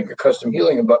at least make a custom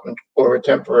healing abutment or a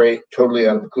temporary totally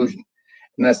out of occlusion.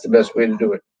 And that's the best way to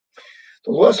do it.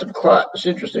 The loss of clot is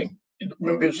interesting.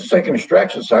 Remember, it's just like an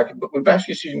extraction socket, but we've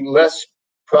actually seen less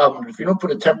problem. If you don't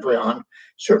put a temporary on,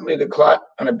 certainly the clot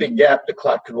on a big gap, the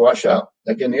clot could wash out,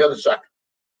 like in the other side.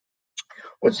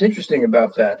 What's interesting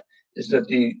about that is that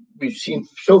we've seen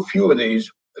so few of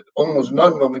these, almost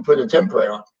none when we put a temporary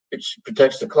on. It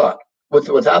protects the clot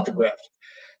without the graft.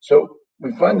 So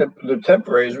we find that the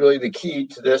temporary is really the key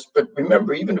to this. But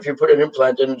remember, even if you put an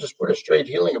implant in and just put a straight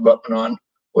healing abutment on,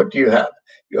 what do you have?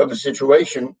 You have a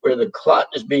situation where the clot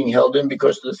is being held in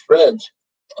because the threads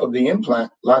of the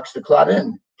implant locks the clot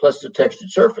in, plus the textured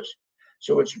surface.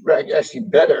 So it's actually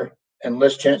better and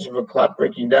less chance of a clot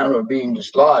breaking down or being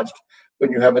dislodged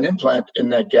when you have an implant in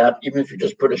that gap, even if you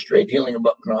just put a straight healing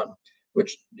abutment on,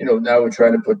 which, now we're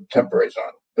trying to put temporaries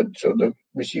on. But so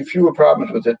we see fewer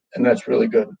problems with it, and that's really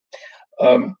good.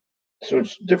 So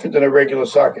it's different than a regular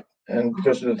socket, and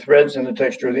because of the threads and the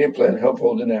texture of the implant, help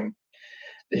hold it in.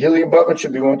 The healing abutment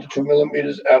should be 1 to 2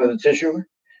 millimeters out of the tissue.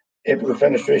 Apical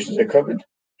fenestrations are covered.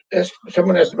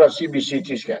 Someone asked about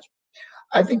CBCT scans.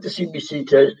 I think the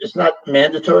CBCT is not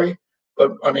mandatory,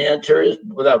 but on the anterior,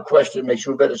 without question, makes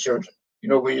you a better surgeon. You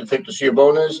know where you think the C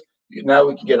bone is. Now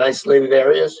we can get isolated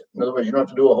areas. In other words, you don't have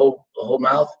to do a whole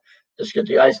mouth. Just get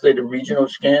the isolated regional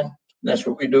scan. And that's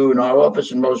what we do in our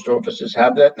office, and most offices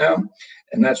have that now.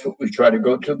 And that's what we try to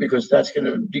go to, because that's going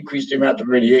to decrease the amount of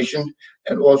radiation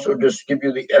and also just give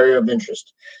you the area of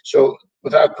interest. So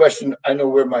without question, I know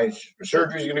where my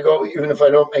surgery is going to go. Even if I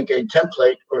don't make a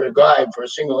template or a guide for a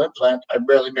single implant, I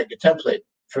barely make a template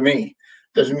for me.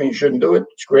 Doesn't mean you shouldn't do it.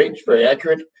 It's great. It's very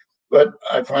accurate. But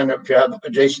I find that if you have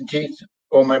adjacent teeth,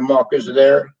 all my markers are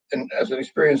there. And as an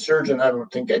experienced surgeon, I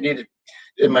don't think I need it.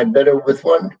 Am I better with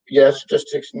one? Yes, just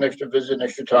takes an extra visit, an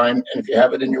extra time. And if you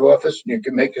have it in your office, you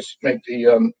can make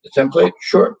the template,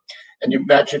 sure. And you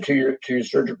match it to your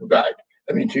surgical guide.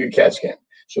 To your CAT scan.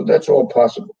 So that's all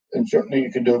possible. And certainly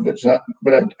you can do it, but it's not.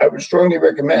 But I would strongly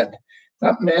recommend,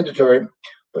 not mandatory,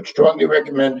 but strongly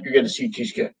recommend that you get a CT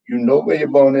scan. You know where your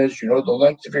bone is. You know the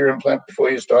length of your implant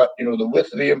before you start. You know the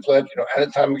width of the implant. You know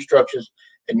anatomic structures,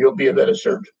 and you'll be a better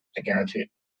surgeon. I guarantee it.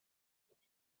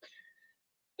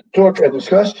 The torque I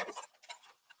discussed,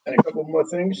 and a couple more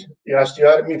things. The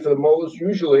osteotomy for the molars.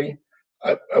 Usually,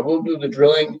 I will do the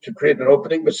drilling to create an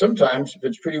opening, but sometimes if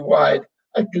it's pretty wide,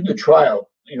 I do the trial.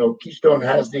 Keystone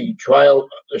has the trial,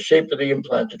 the shape of the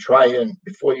implant to try in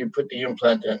before you put the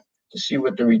implant in, to see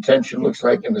what the retention looks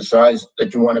like and the size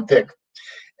that you want to pick.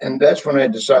 And that's when I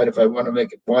decide if I want to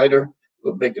make it wider,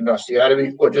 we'll make an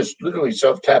osteotomy, or just literally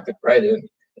self-tap it right in.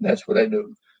 And that's what I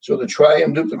do. So the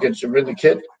tri-M duplicates are in the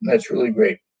kit, and that's really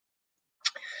great.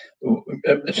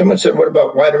 Someone said, what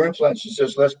about wider implants? It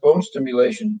says less bone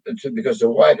stimulation because they're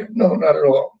wider. No, not at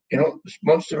all.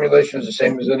 Bone stimulation is the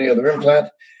same as any other implant,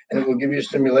 and it will give you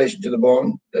stimulation to the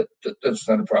bone. That's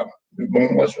not a problem.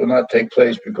 Bone loss will not take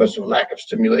place because of lack of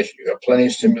stimulation. You have plenty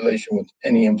of stimulation with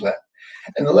any implant.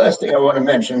 And the last thing I want to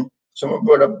mention, someone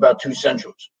brought up about two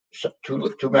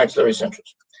maxillary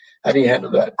centrals. How do you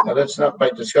handle that? Now, that's not my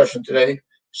discussion today.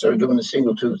 So we're doing a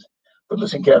single tooth. But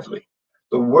listen carefully.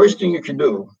 The worst thing you can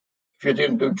do, if you're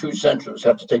going to do two centrals,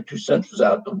 have to take two centrals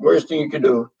out, the worst thing you can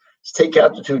do is take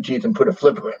out the two teeth and put a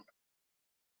flipper in.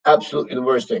 Absolutely the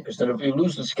worst thing, because then if you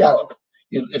lose the scallop,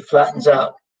 it flattens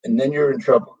out, and then you're in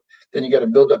trouble. Then you got to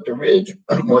build up the ridge,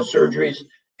 more surgeries,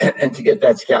 and to get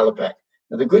that scallop back.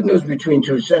 Now, the good news between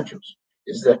two centrals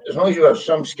is that as long as you have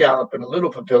some scallop and a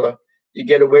little papilla, you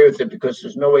get away with it because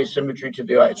there's no asymmetry to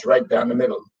the eye. It's right down the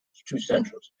middle. It's two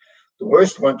centrals. The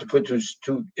worst one to put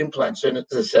two implants in is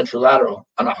a centrolateral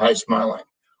on a high smile line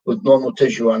with normal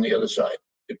tissue on the other side.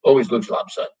 It always looks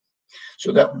lopsided.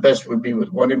 So that best would be with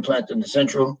one implant in the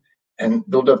central and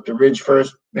build up the ridge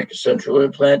first, make a central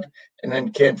implant, and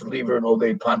then cantilever and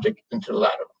ovate pontic into the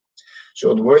lateral.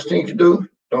 So the worst thing you can do,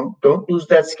 don't lose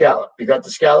that scallop. You got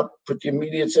the scallop, put the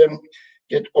immediates in,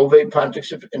 get ovate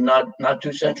pontics and not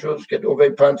two centrals, get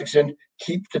ovate pontics in,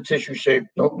 keep the tissue shape,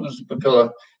 don't lose the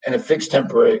papilla, and a fixed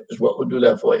temporary is what will do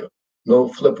that for you. No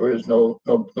flippers, no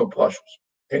partials.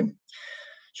 Okay.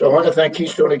 So I want to thank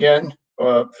Keystone again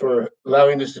for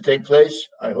allowing this to take place.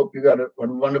 I hope you got a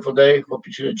wonderful day. Hope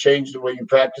you should change the way you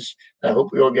practice. And I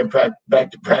hope we all get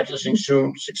back to practicing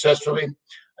soon successfully.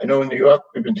 I know in New York,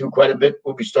 we've been through quite a bit.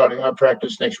 We'll be starting our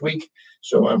practice next week.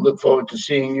 So I look forward to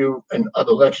seeing you in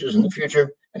other lectures in the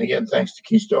future. And again, thanks to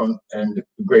Keystone and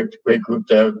the great group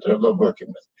there that I love working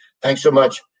with. Thanks so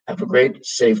much. Have a great,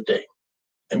 safe day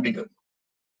and be good.